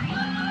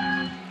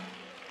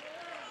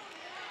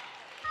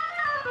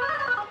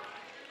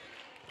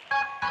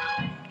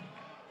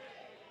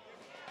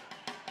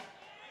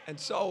 And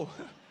so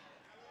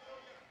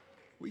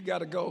we got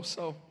to go.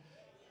 So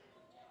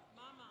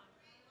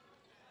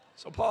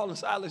Paul and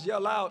Silas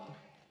yell out.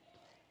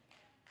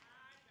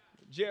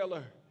 The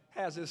jailer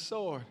has his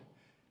sword.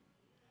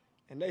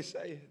 And they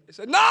say,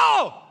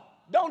 no,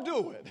 don't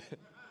do it.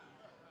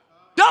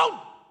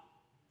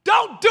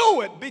 Don't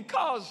do it,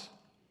 because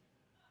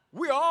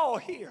we're all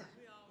here.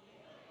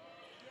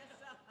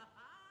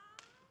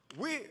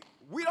 We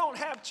don't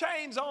have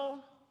chains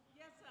on,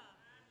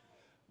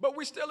 but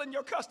we're still in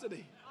your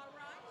custody.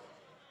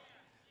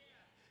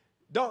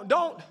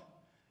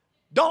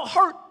 Don't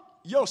hurt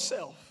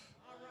yourself.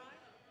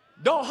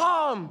 Don't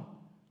harm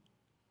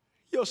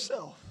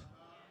yourself.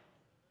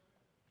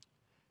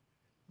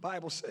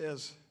 Bible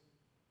says,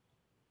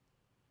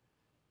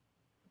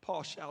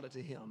 Paul shouted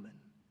to him, and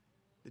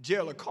the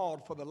jailer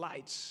called for the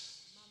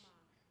lights.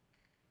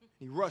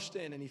 He rushed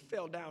in and he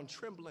fell down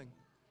trembling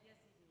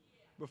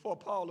before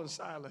Paul and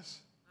Silas.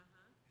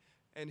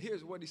 And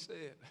here's what he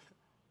said.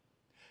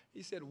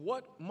 He said,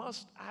 "What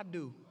must I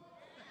do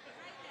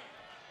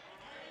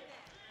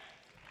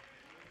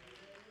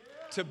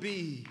to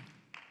be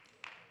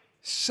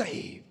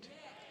saved?"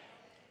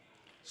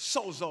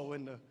 Sozo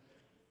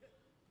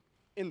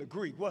in the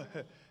Greek.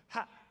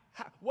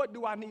 What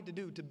do I need to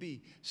do to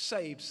be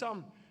saved?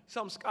 Some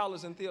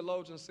scholars and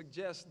theologians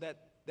suggest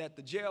that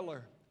the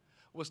jailer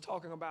was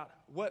talking about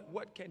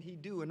what can he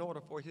do in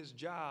order for his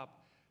job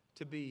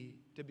to be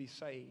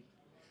saved?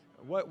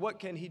 What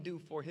can he do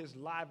for his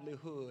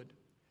livelihood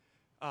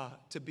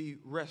to be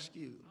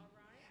rescued?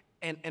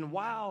 And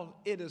while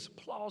it is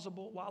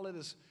plausible, while it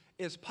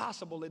is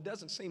possible, it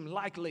doesn't seem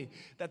likely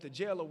that the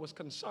jailer was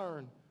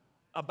concerned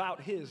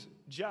about his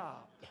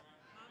job,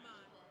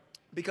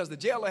 because the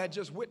jailer had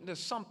just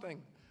witnessed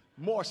something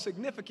more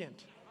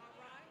significant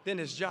than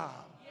his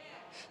job.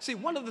 See,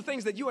 one of the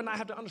things that you and I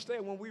have to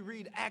understand when we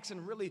read Acts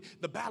and really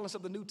the balance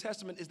of the New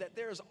Testament is that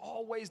there's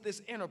always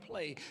this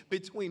interplay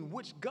between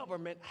which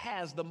government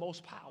has the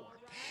most power.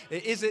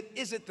 Is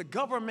it the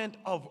government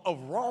of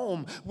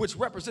Rome, which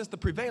represents the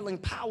prevailing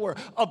power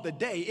of the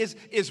day?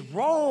 Is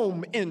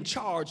Rome in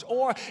charge,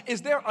 or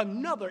is there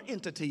another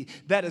entity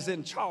that is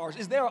in charge?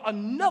 Is there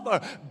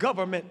another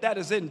government that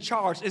is in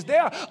charge? Is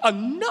there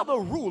another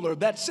ruler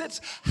that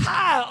sits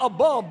high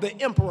above the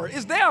emperor?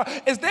 Is there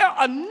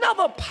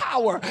another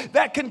power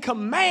that can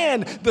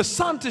command the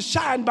sun to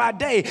shine by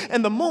day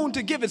and the moon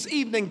to give its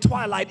evening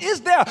twilight?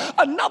 Is there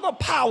another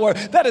power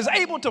that is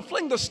able to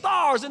fling the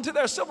stars into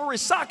their silvery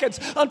sockets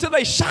until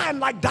they shine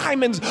like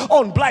diamonds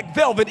on black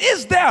velvet?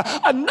 Is there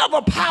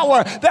another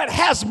power that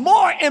has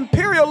more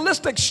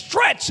imperialistic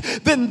stretch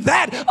than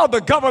that of the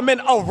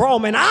government of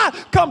Rome? And I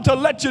come to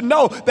let you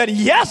know that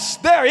yes,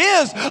 there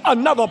is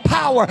another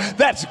power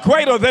that's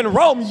greater than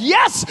Rome.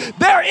 Yes,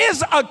 there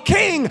is a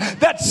king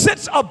that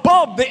sits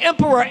above the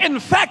emperor.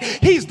 In fact,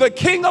 he's the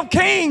King of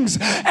Kings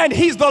and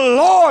he's the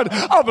Lord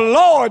of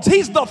Lords.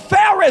 He's the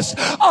fairest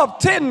of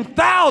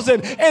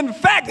 10,000. In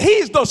fact,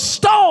 he's the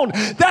stone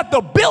that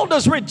the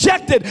builders rejected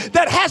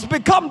that has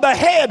become the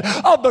head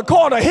of the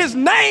corner. His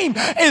name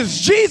is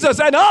Jesus,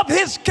 and of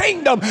his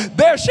kingdom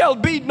there shall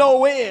be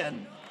no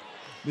end.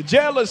 The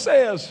jailer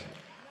says,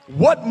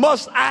 what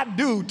must I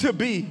do to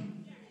be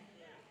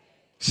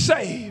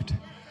saved?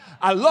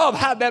 I love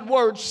how that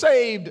word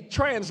saved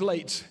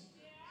translates.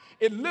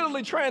 It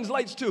literally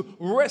translates to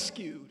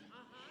rescued.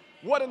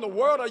 What in the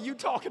world are you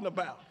talking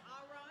about?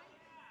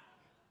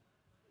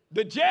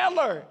 The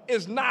jailer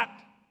is not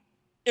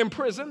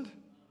imprisoned.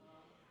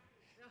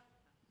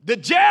 The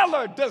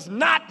jailer does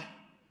not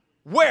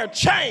wear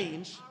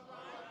chains,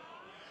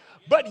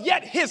 but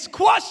yet his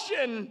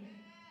question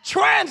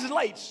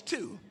translates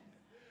to,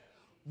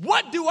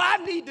 what do I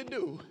need to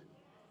do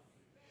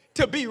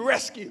to be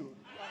rescued?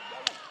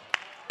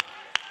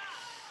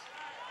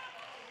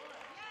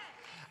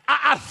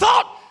 I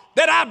thought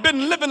that I've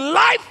been living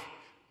life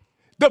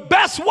the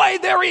best way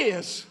there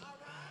is,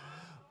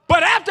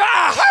 but after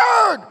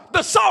I heard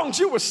the songs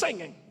you were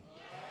singing,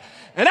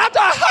 and after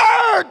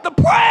I heard the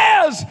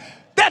prayers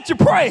that you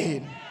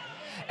prayed,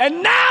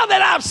 and now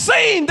that I've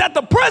seen that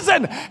the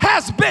prison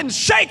has been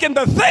shaken,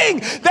 the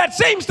thing that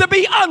seems to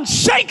be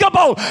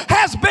unshakable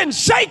has been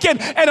shaken,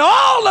 and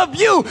all of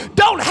you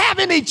don't have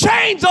any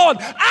chains on,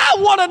 I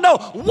want to know,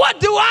 what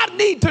do I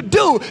need to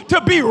do to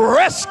be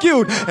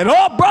rescued? And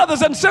all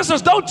brothers and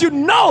sisters, don't you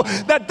know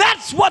that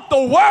that's what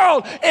the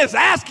world is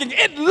asking?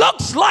 It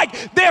looks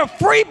like they're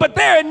free, but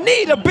they're in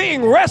need of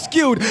being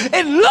rescued.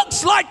 It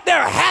looks like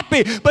they're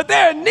happy, but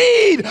they're in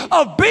need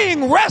of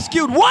being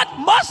rescued. What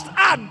must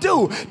I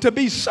do to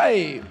be saved?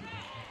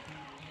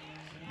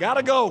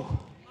 Gotta go.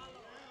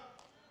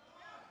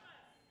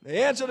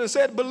 They answered and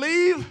said,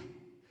 believe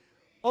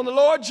on the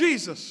Lord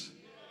Jesus.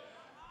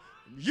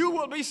 You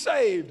will be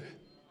saved,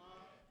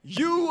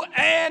 you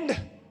and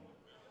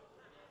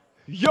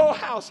your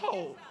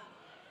household.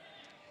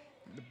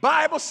 The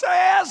Bible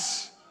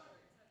says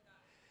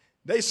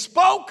they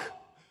spoke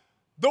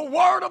the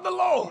word of the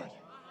Lord.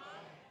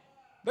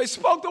 They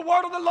spoke the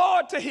word of the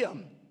Lord to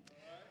him.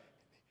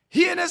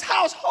 He and his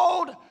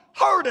household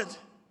heard it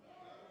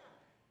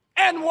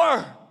and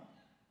were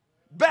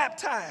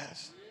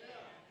baptized.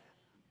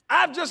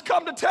 I've just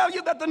come to tell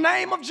you that the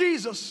name of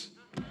Jesus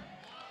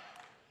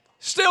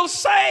still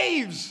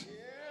saves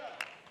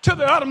to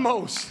the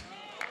uttermost.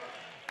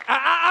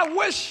 I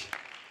wish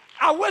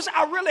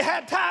I really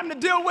had time to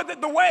deal with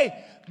it the way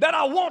that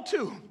I want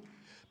to,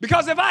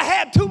 because if I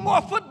had 2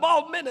 more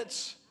football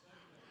minutes,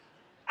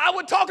 I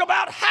would talk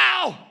about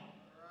how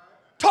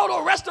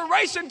total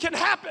restoration can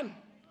happen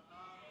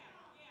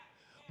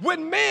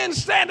when men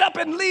stand up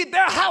and lead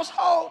their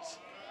households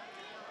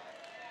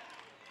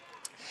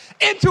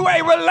into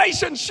a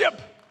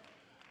relationship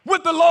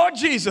with the Lord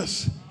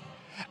Jesus.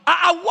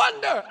 I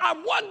wonder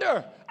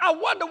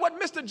what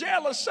Mr.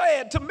 Jailer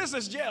said to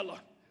Mrs. Jailer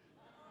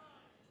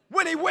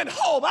when he went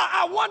home.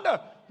 I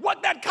wonder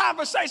what that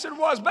conversation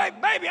was.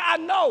 Baby, I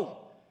know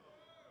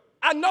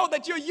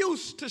that you're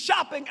used to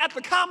shopping at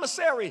the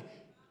commissary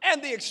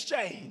and the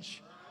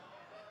exchange.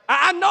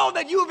 I know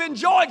that you've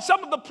enjoyed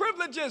some of the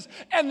privileges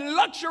and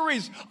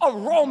luxuries of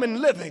Roman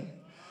living.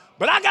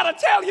 But I got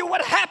to tell you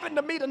what happened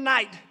to me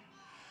tonight.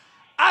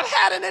 I've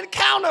had an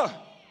encounter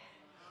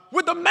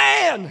with the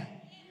man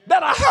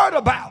that I heard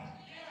about.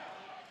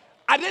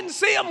 I didn't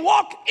see him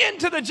walk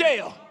into the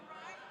jail.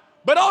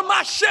 But on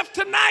my shift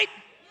tonight,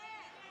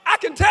 I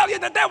can tell you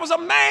that there was a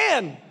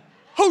man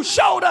who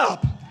showed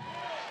up.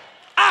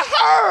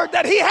 I heard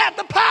that he had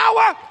the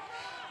power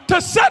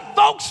to set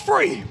folks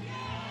free.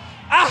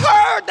 I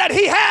heard that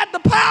he had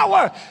the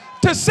power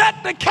to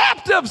set the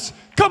captives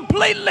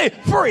completely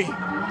free.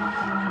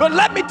 But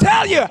let me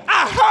tell you,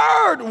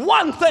 I heard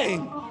one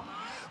thing,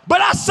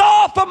 but I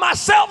saw for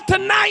myself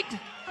tonight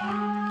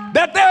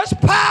that there's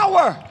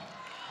power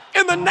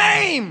in the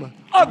name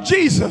of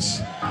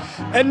Jesus.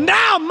 And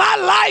now my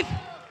life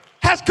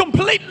has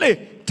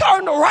completely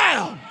turned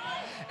around.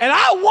 And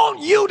I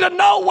want you to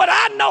know what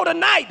I know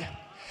tonight,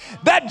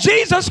 that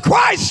Jesus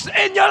Christ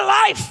in your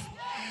life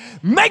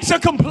makes a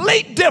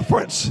complete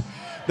difference.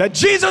 That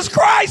Jesus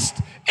Christ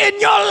in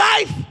your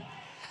life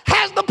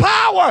has the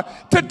power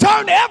to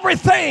turn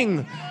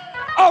everything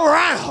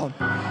around.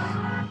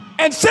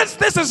 And since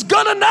this is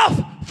good enough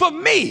for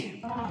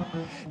me,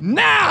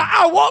 now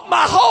I want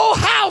my whole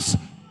house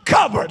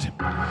covered.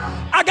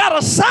 I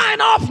gotta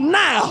sign off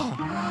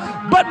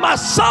now, but my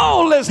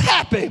soul is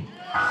happy.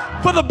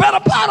 For the better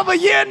part of a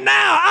year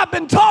now, I've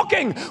been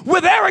talking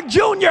with Eric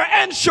Jr.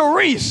 and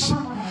Sharice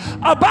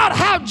about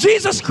how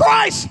Jesus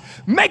Christ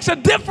makes a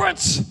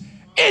difference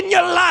in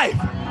your life.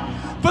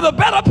 For the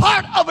better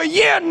part of a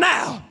year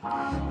now,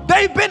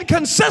 they've been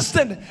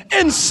consistent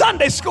in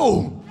Sunday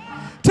school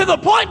to the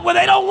point where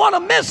they don't want to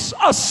miss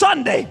a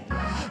Sunday,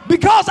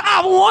 because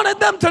I wanted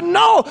them to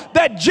know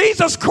that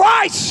Jesus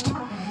Christ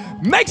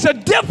makes a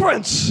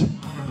difference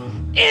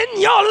in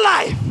your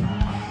life.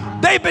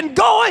 They've been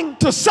going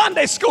to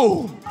Sunday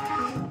school.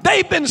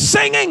 They've been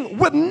singing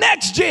with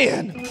Next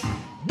Gen.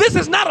 This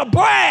is not a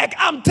brag,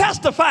 I'm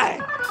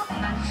testifying.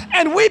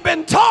 And we've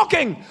been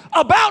talking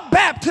about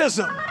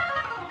baptism.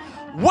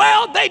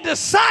 Well, they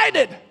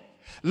decided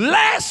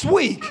last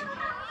week,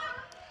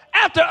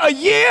 after a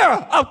year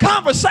of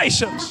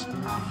conversations,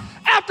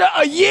 after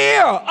a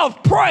year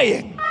of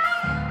praying,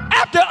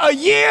 after a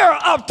year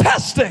of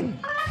testing,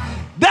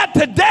 that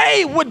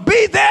today would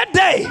be their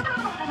day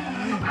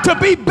to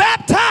be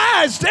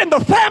baptized in the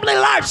Family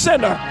Life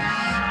Center.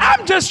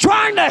 I'm just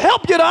trying to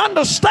help you to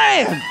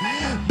understand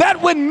that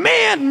when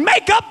men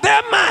make up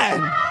their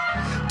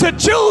mind to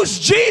choose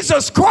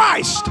Jesus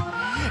Christ,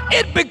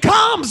 it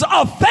becomes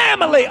a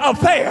family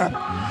affair.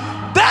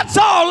 That's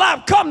all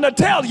I've come to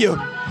tell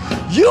you.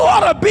 You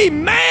ought to be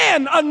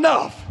man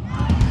enough.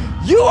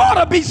 You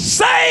ought to be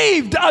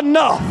saved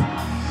enough.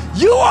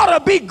 You ought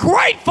to be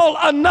grateful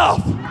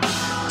enough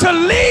to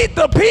lead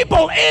the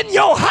people in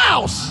your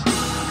house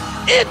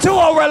into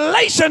a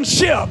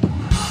relationship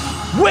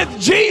with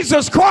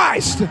Jesus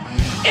Christ.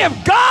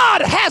 If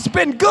God has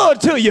been good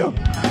to you,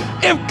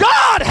 if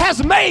God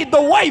has made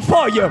the way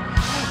for you,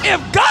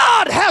 if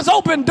God has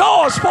opened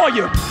doors for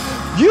you,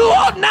 you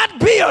ought not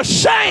be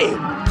ashamed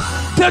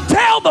to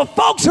tell the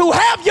folks who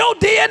have your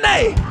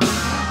DNA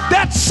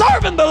that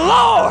serving the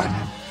Lord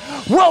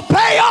will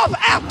pay off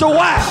after a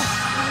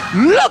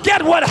while. Look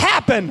at what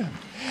happened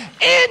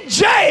in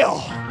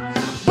jail,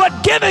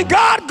 but giving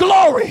God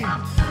glory,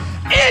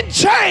 in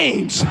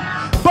chains,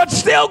 but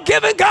still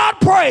giving God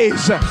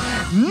praise.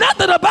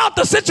 Nothing about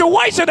the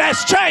situation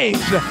has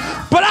changed,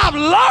 but I've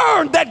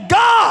learned that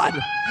God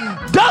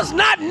does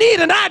not need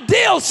an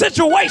ideal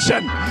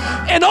situation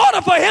in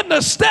order for him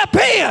to step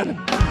in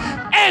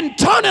and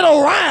turn it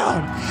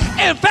around.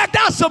 In fact,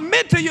 I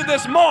submit to you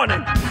this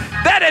morning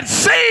that it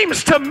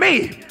seems to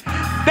me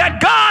that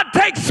God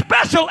takes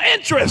special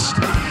interest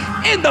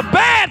in the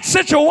bad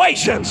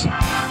situations.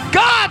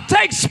 God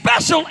takes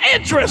special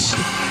interest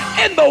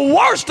in the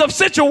worst of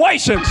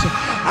situations.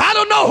 I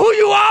don't know who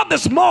you are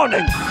this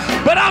morning,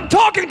 but I'm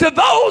talking to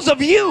those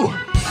of you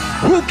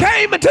who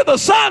came into the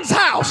Son's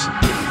house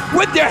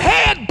with your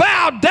head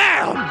bowed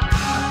down,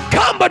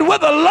 cumbered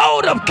with a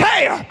load of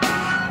care,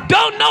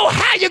 don't know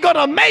how you're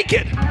gonna make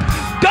it,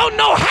 don't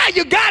know how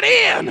you got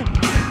in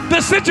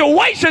the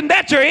situation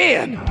that you're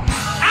in.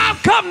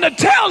 I've come to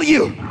tell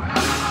you,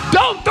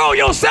 don't throw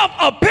yourself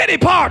a pity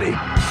party.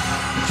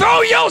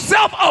 Throw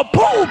yourself a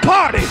pool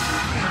party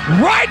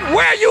right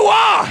where you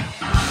are.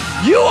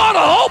 You ought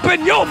to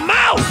open your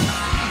mouth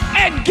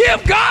and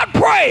give God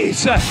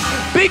praise,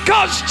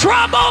 because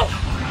trouble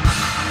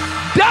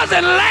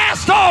doesn't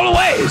last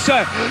always.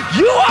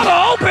 You ought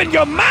to open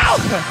your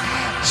mouth,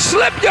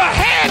 slip your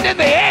hand in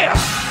the air,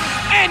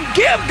 and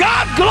give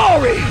God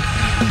glory.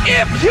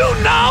 If you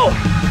know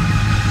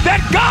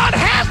that God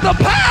has the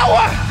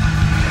power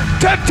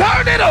to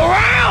turn it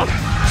around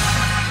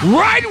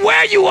right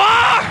where you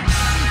are,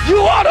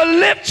 you ought to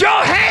lift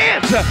your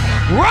hands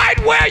right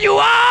where you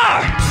are.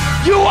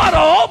 You ought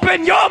to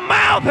open your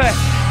mouth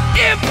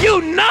if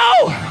you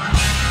know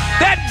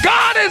that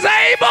God is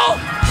able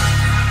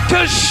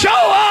to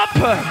show up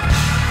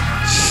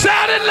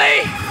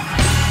suddenly,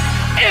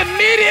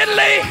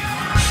 immediately,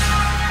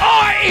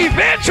 or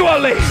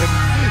eventually.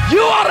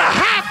 You ought to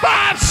high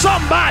five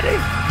somebody.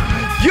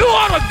 You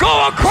ought to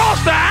go across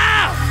the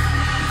aisle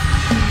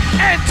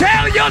and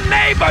tell your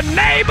neighbor,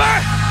 neighbor,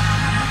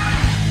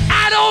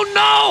 I don't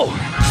know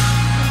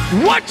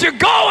what you're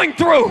going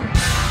through,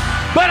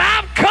 but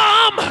I've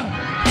come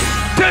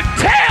to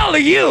tell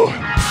you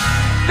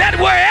that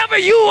wherever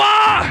you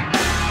are,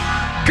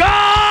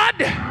 God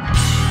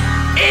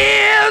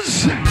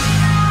is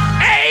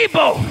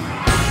able.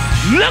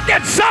 Look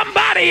at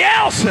somebody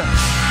else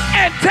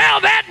and tell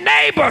that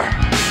neighbor,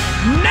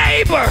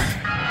 neighbor,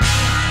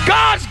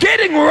 God's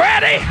getting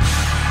ready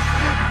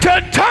to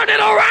turn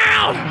it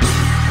around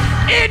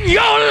in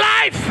your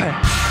life,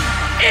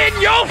 in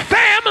your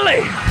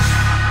family,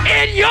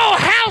 in your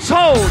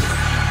household.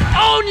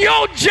 on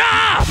your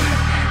job,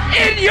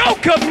 in your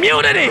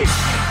community.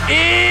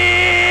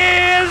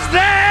 Is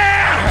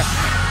there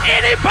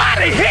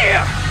anybody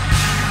here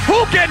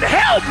who can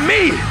help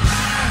me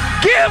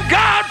give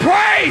God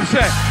praise?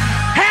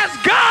 Has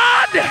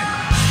God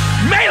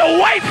made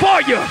a way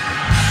for you?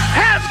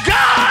 Has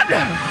God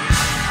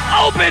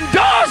opened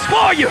doors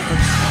for you?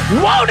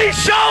 Won't he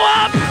show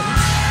up?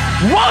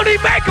 Won't he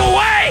make a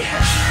way?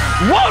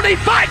 Won't he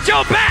fight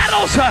your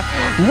battles?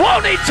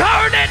 Won't he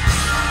turn it?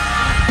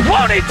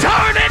 Won't he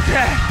turn it?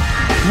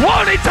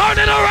 Won't he turn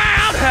it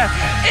around?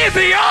 Is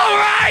he all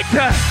right?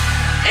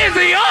 Is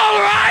he all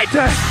right?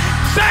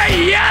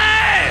 Say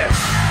yeah!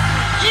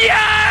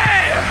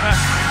 Yeah!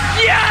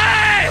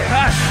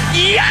 Yeah!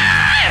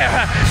 Yeah!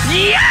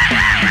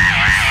 Yeah!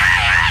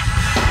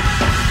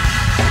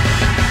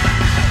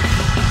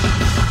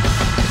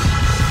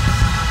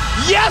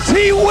 Yes,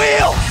 he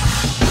will.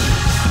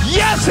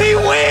 Yes, he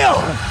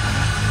will.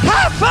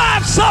 High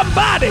five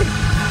somebody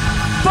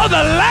for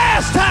the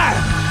last time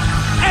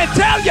and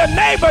tell your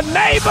neighbor,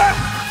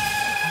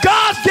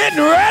 God's getting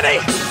ready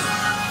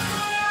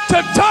to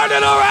turn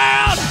it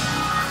around.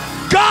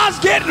 God's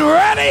getting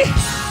ready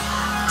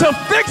to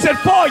fix it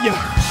for you.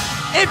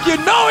 If you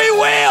know he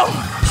will,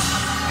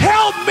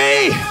 help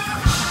me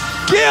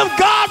give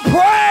God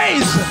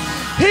praise.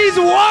 He's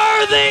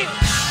worthy,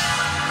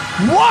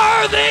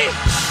 worthy,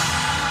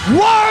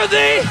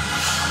 worthy,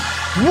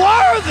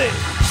 worthy.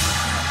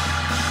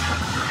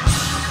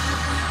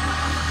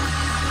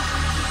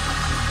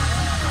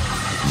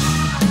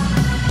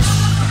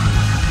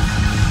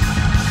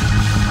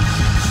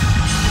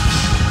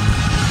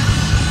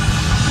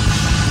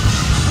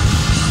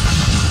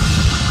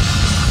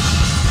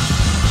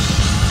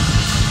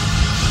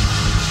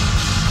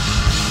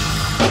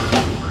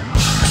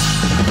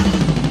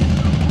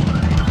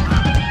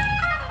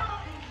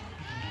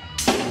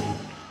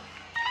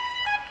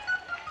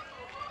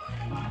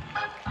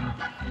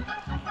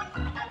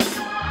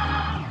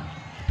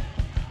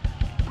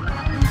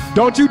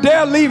 Don't you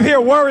dare leave here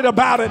worried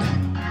about it.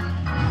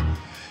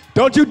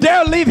 Don't you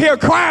dare leave here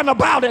crying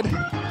about it.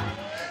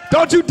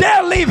 Don't you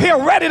dare leave here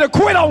ready to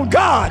quit on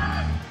God.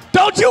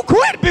 Don't you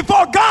quit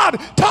before God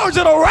turns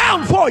it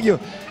around for you.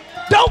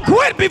 Don't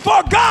quit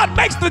before God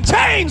makes the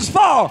chains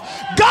fall.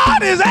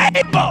 God is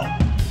able.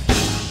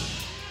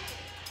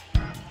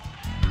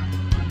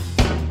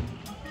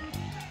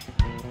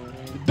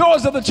 The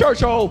doors of the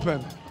church are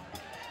open.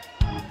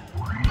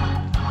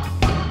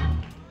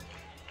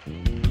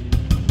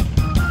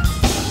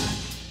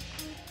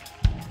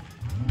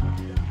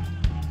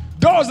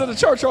 Doors of the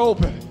church are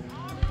open.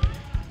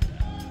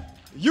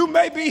 You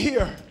may be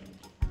here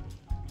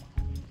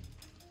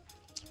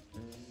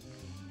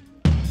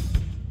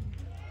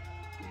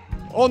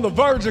on the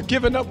verge of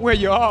giving up where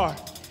you are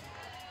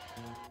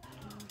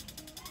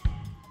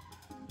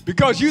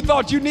because you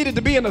thought you needed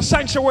to be in a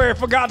sanctuary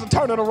for God to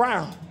turn it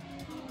around.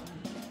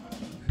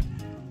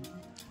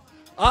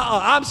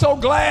 I'm so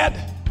glad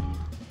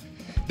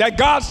that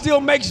God still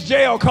makes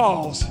jail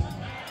calls.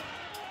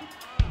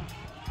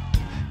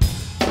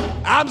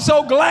 I'm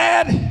so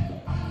glad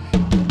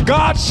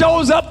God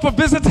shows up for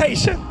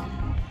visitation.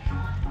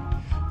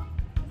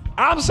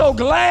 I'm so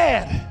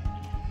glad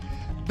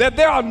that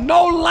there are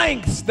no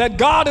lengths that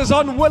God is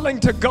unwilling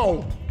to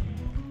go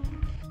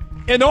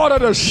in order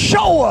to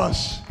show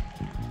us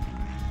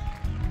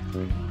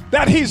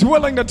that he's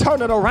willing to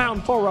turn it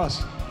around for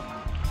us.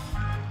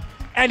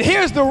 And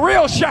here's the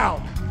real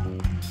shout.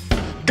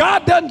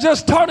 God doesn't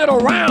just turn it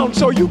around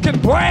so you can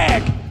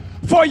brag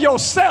for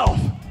yourself.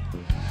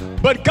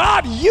 But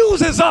God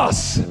uses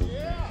us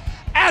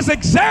as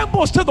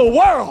examples to the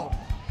world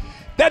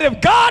that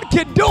if God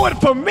can do it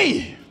for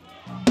me,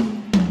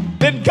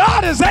 then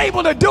God is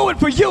able to do it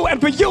for you and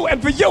for you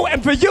and for you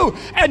and for you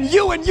and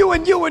you and you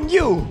and you and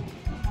you.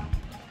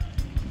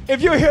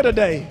 If you're here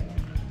today,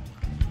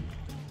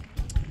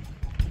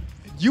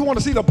 you want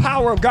to see the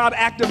power of God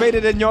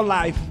activated in your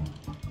life,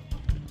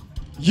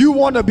 you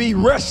want to be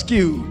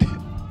rescued,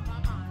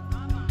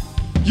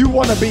 you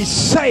want to be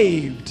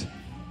saved,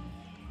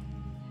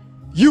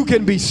 you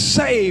can be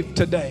saved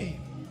today.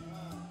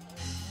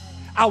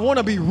 I want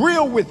to be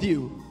real with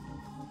you.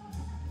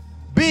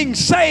 Being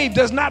saved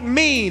does not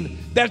mean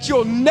that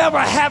you'll never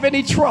have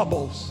any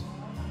troubles.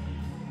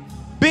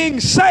 Being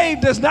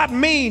saved does not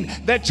mean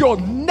that you'll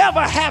never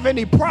have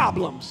any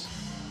problems.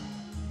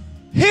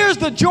 Here's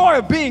the joy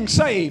of being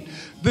saved.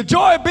 The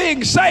joy of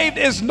being saved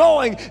is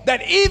knowing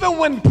that even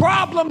when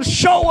problems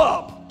show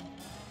up,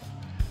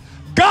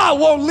 God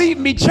won't leave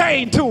me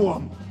chained to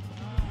them.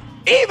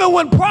 Even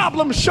when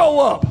problems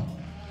show up,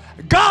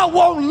 God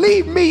won't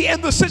leave me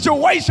in the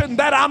situation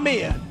that I'm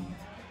in.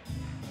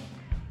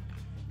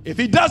 If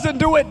he doesn't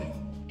do it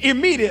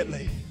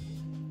immediately,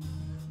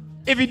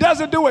 if he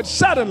doesn't do it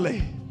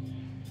suddenly,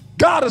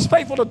 God is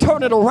faithful to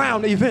turn it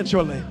around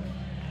eventually.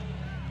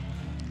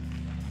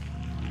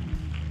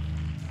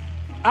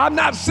 I'm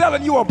not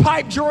selling you a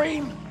pipe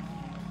dream.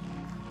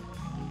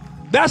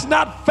 That's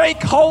not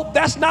fake hope.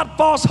 That's not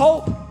false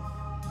hope.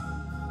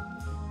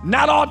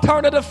 Not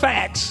alternative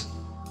facts.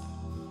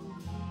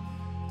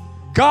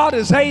 God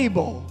is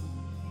able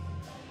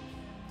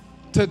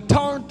to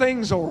turn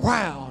things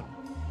around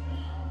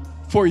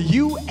for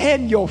you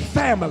and your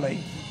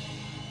family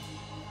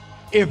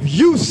if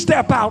you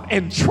step out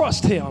and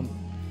trust him.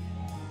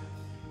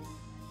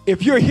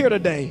 If you're here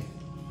today,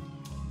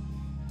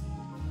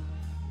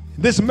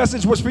 this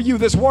message was for you,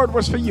 this word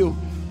was for you,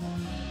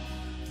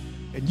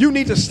 and you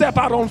need to step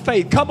out on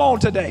faith. Come on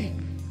today.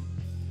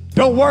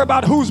 Don't worry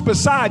about who's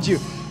beside you.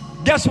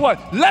 Guess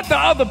what? Let the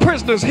other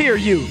prisoners hear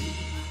you.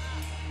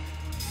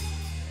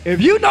 If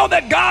you know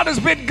that God has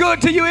been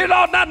good to you, it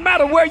ought not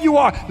matter where you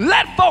are.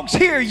 Let folks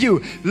hear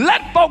you.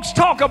 Let folks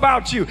talk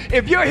about you.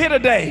 If you're here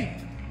today,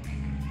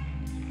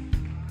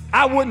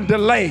 I wouldn't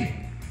delay.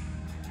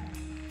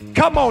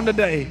 Come on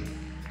today.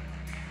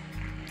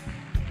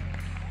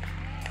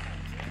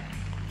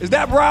 Is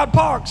that Rod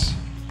Parks?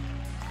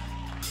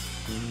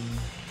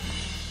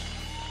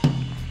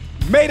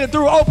 Made it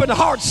through open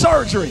heart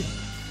surgery.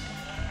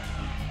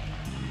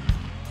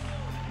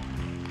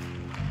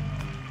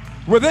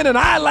 Within an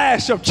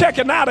eyelash of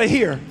checking out of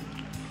here.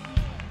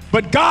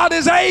 But God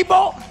is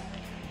able.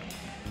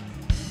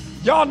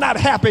 Y'all not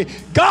happy.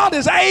 God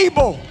is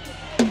able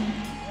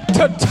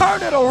to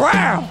turn it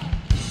around.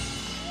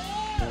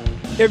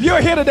 If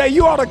you're here today,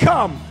 you ought to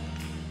come.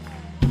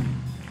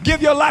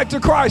 Give your life to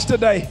Christ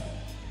today.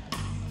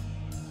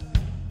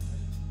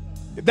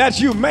 If that's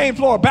you, main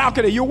floor,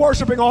 balcony, you're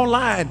worshiping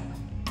online,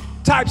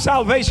 type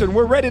salvation.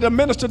 We're ready to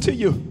minister to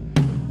you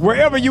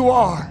wherever you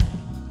are.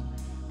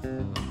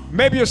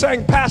 Maybe you're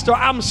saying, Pastor,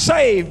 I'm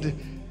saved.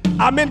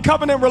 I'm in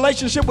covenant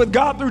relationship with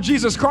God through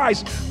Jesus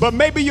Christ. But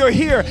maybe you're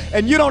here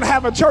and you don't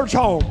have a church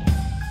home.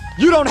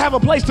 You don't have a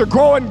place to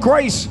grow in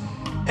grace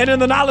and in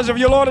the knowledge of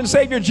your Lord and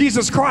Savior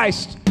Jesus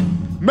Christ.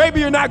 Maybe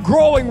you're not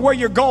growing where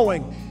you're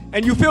going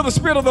and you feel the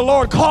Spirit of the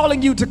Lord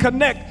calling you to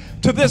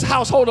connect to this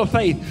household of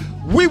faith.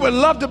 We would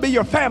love to be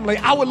your family.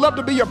 I would love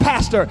to be your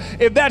pastor.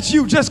 If that's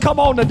you, just come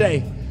on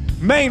today.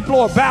 Main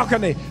floor,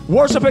 balcony,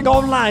 worshiping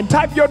online.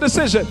 Type your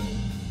decision.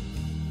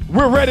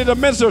 We're ready to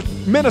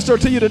minister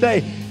to you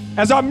today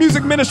as our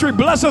music ministry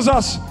blesses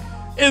us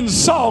in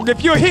song.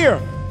 If you're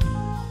here,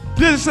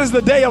 this is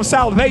the day of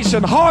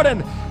salvation.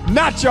 Harden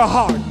not your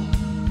heart.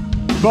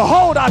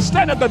 Behold, I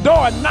stand at the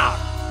door and knock.